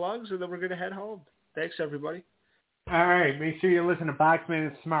run some plugs, and then we're going to head home. Thanks, everybody. All right. Make sure you listen to Boxman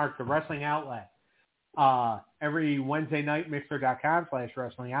and Smart, the wrestling outlet. Every Wednesday night,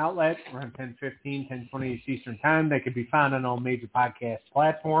 Mixer.com/wrestling outlet, around 10:15, 10:20 Eastern Time. They can be found on all major podcast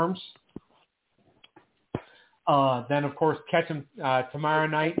platforms. Then, of course, catch them tomorrow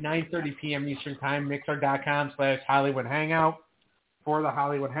night, 9:30 p.m. Eastern Time, Mixer.com/Hollywood Hangout. for the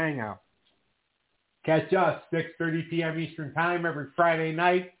Hollywood Hangout. Catch us 6:30 p.m. Eastern Time every Friday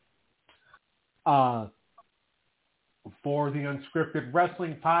night for the Unscripted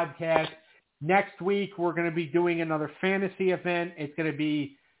Wrestling Podcast. Next week, we're going to be doing another fantasy event. It's going to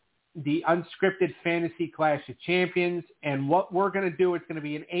be the Unscripted Fantasy Clash of Champions. And what we're going to do, it's going to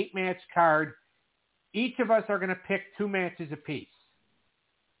be an 8-match card. Each of us are going to pick 2 matches apiece.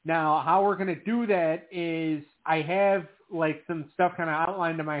 Now, how we're going to do that is I have like some stuff kind of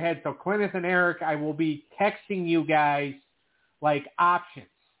outlined in my head. So Clintus and Eric, I will be texting you guys like options.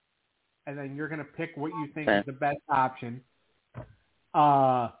 And then you're going to pick what you think is the best option.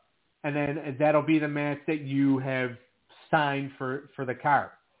 And then that'll be the match that you have signed for the card.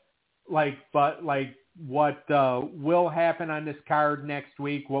 What will happen on this card next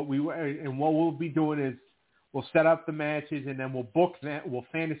week, what we'll be doing is we'll set up the matches and then we'll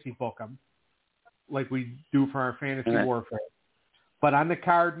fantasy book them like we do for our fantasy warfare. But on the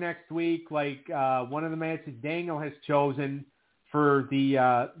card next week, one of the matches Daniel has chosen for the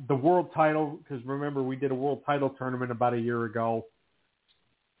world title, because remember we did a world title tournament about a year ago,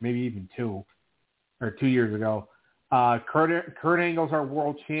 maybe even 2 years ago. Kurt Angle's our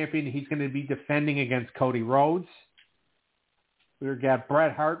world champion. He's going to be defending against Cody Rhodes. We've got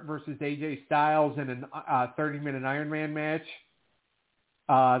Bret Hart versus AJ Styles in a 30-minute Iron Man match.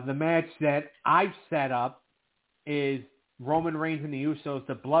 The match that I've set up is Roman Reigns and the Usos,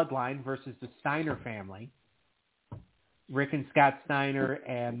 the Bloodline, versus the Steiner family. Rick and Scott Steiner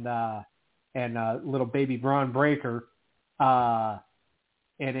and little baby Braun Breaker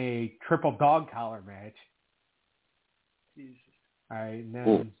in a triple dog collar match. Jesus. All right, and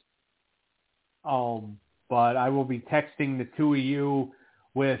then, but I will be texting the 2 of you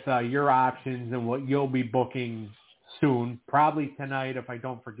with your options and what you'll be booking soon, probably tonight if I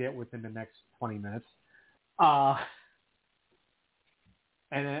don't forget within the next 20 minutes.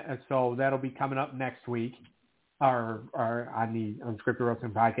 And so that'll be coming up next week or on the Unscripted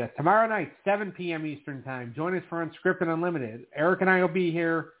Wrestling Podcast. Tomorrow night, 7 p.m. Eastern Time. Join us for Unscripted Unlimited. Eric and I will be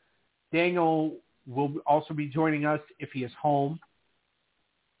here. Daniel will also be joining us if he is home.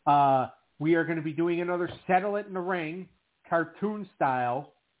 We are going to be doing another Settle It in the Ring, cartoon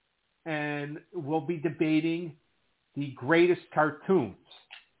style, and we'll be debating the greatest cartoons.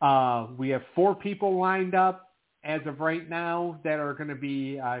 We have 4 people lined up as of right now that are going to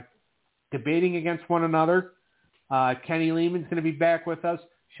be debating against one another. Kenny Lehman's going to be back with us.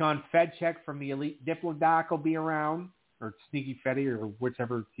 Sean Fedchek from the Elite Diplodoc will be around, or Sneaky Fetty, or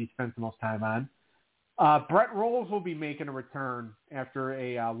whichever he spends the most time on. Brett Rolls will be making a return after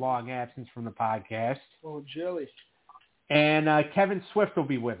a long absence from the podcast. Oh, jelly. And Kevin Swift will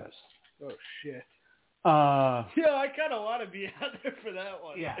be with us. Oh, shit. I kind of want to be out there for that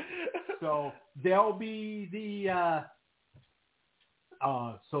one. Yeah. So they'll be the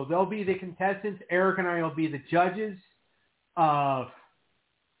contestants. Eric and I will be the judges.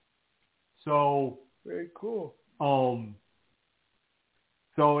 So very cool.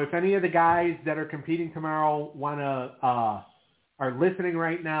 So if any of the guys that are competing tomorrow are listening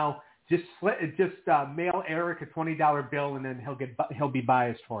right now, just mail Eric a $20 bill and then he'll be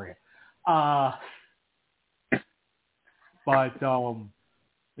biased for you. But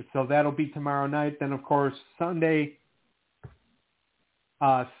so that'll be tomorrow night. Then of course Sunday,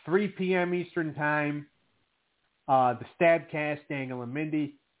 3 p.m. Eastern Time, the Stabcast, Dangle and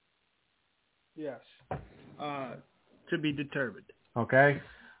Mindy. Yes. To be determined. Okay.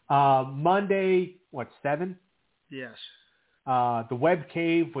 Monday, 7? Yes. The Web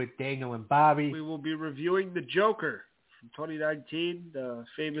Cave with Daniel and Bobby. We will be reviewing The Joker from 2019, the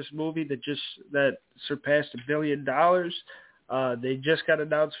famous movie that surpassed $1 billion. They just got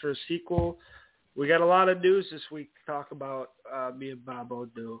announced for a sequel. We got a lot of news this week to talk about. Me and Bob will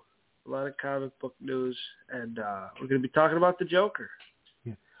do a lot of comic book news, and we're going to be talking about The Joker.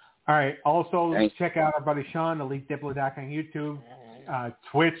 Yeah. All right. Also, check out our buddy Sean, Elite Diplodoc on YouTube,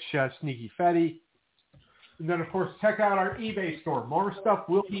 Twitch, Sneaky Fetty. And then, of course, check out our eBay store. More stuff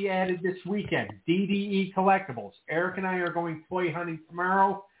will be added this weekend. DDE Collectibles. Eric and I are going toy hunting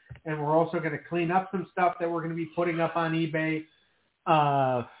tomorrow, and we're also going to clean up some stuff that we're going to be putting up on eBay.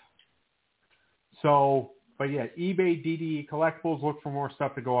 But yeah, eBay, DDE Collectibles. Look for more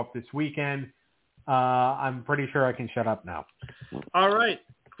stuff to go up this weekend. I'm pretty sure I can shut up now. All right.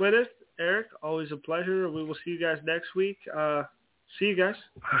 Clintus, Eric, always a pleasure. We will see you guys next week. See you guys.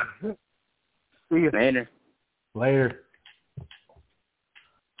 See you later. Later.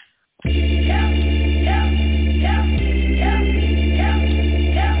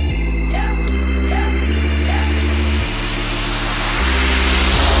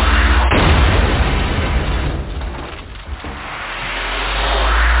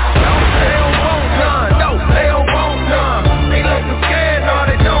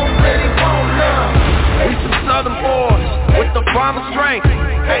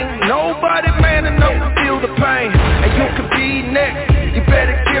 Ain't nobody man enough to feel the pain. And you could be next, you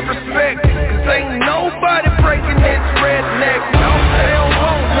better give respect. Cause ain't nobody breaking this redneck, no.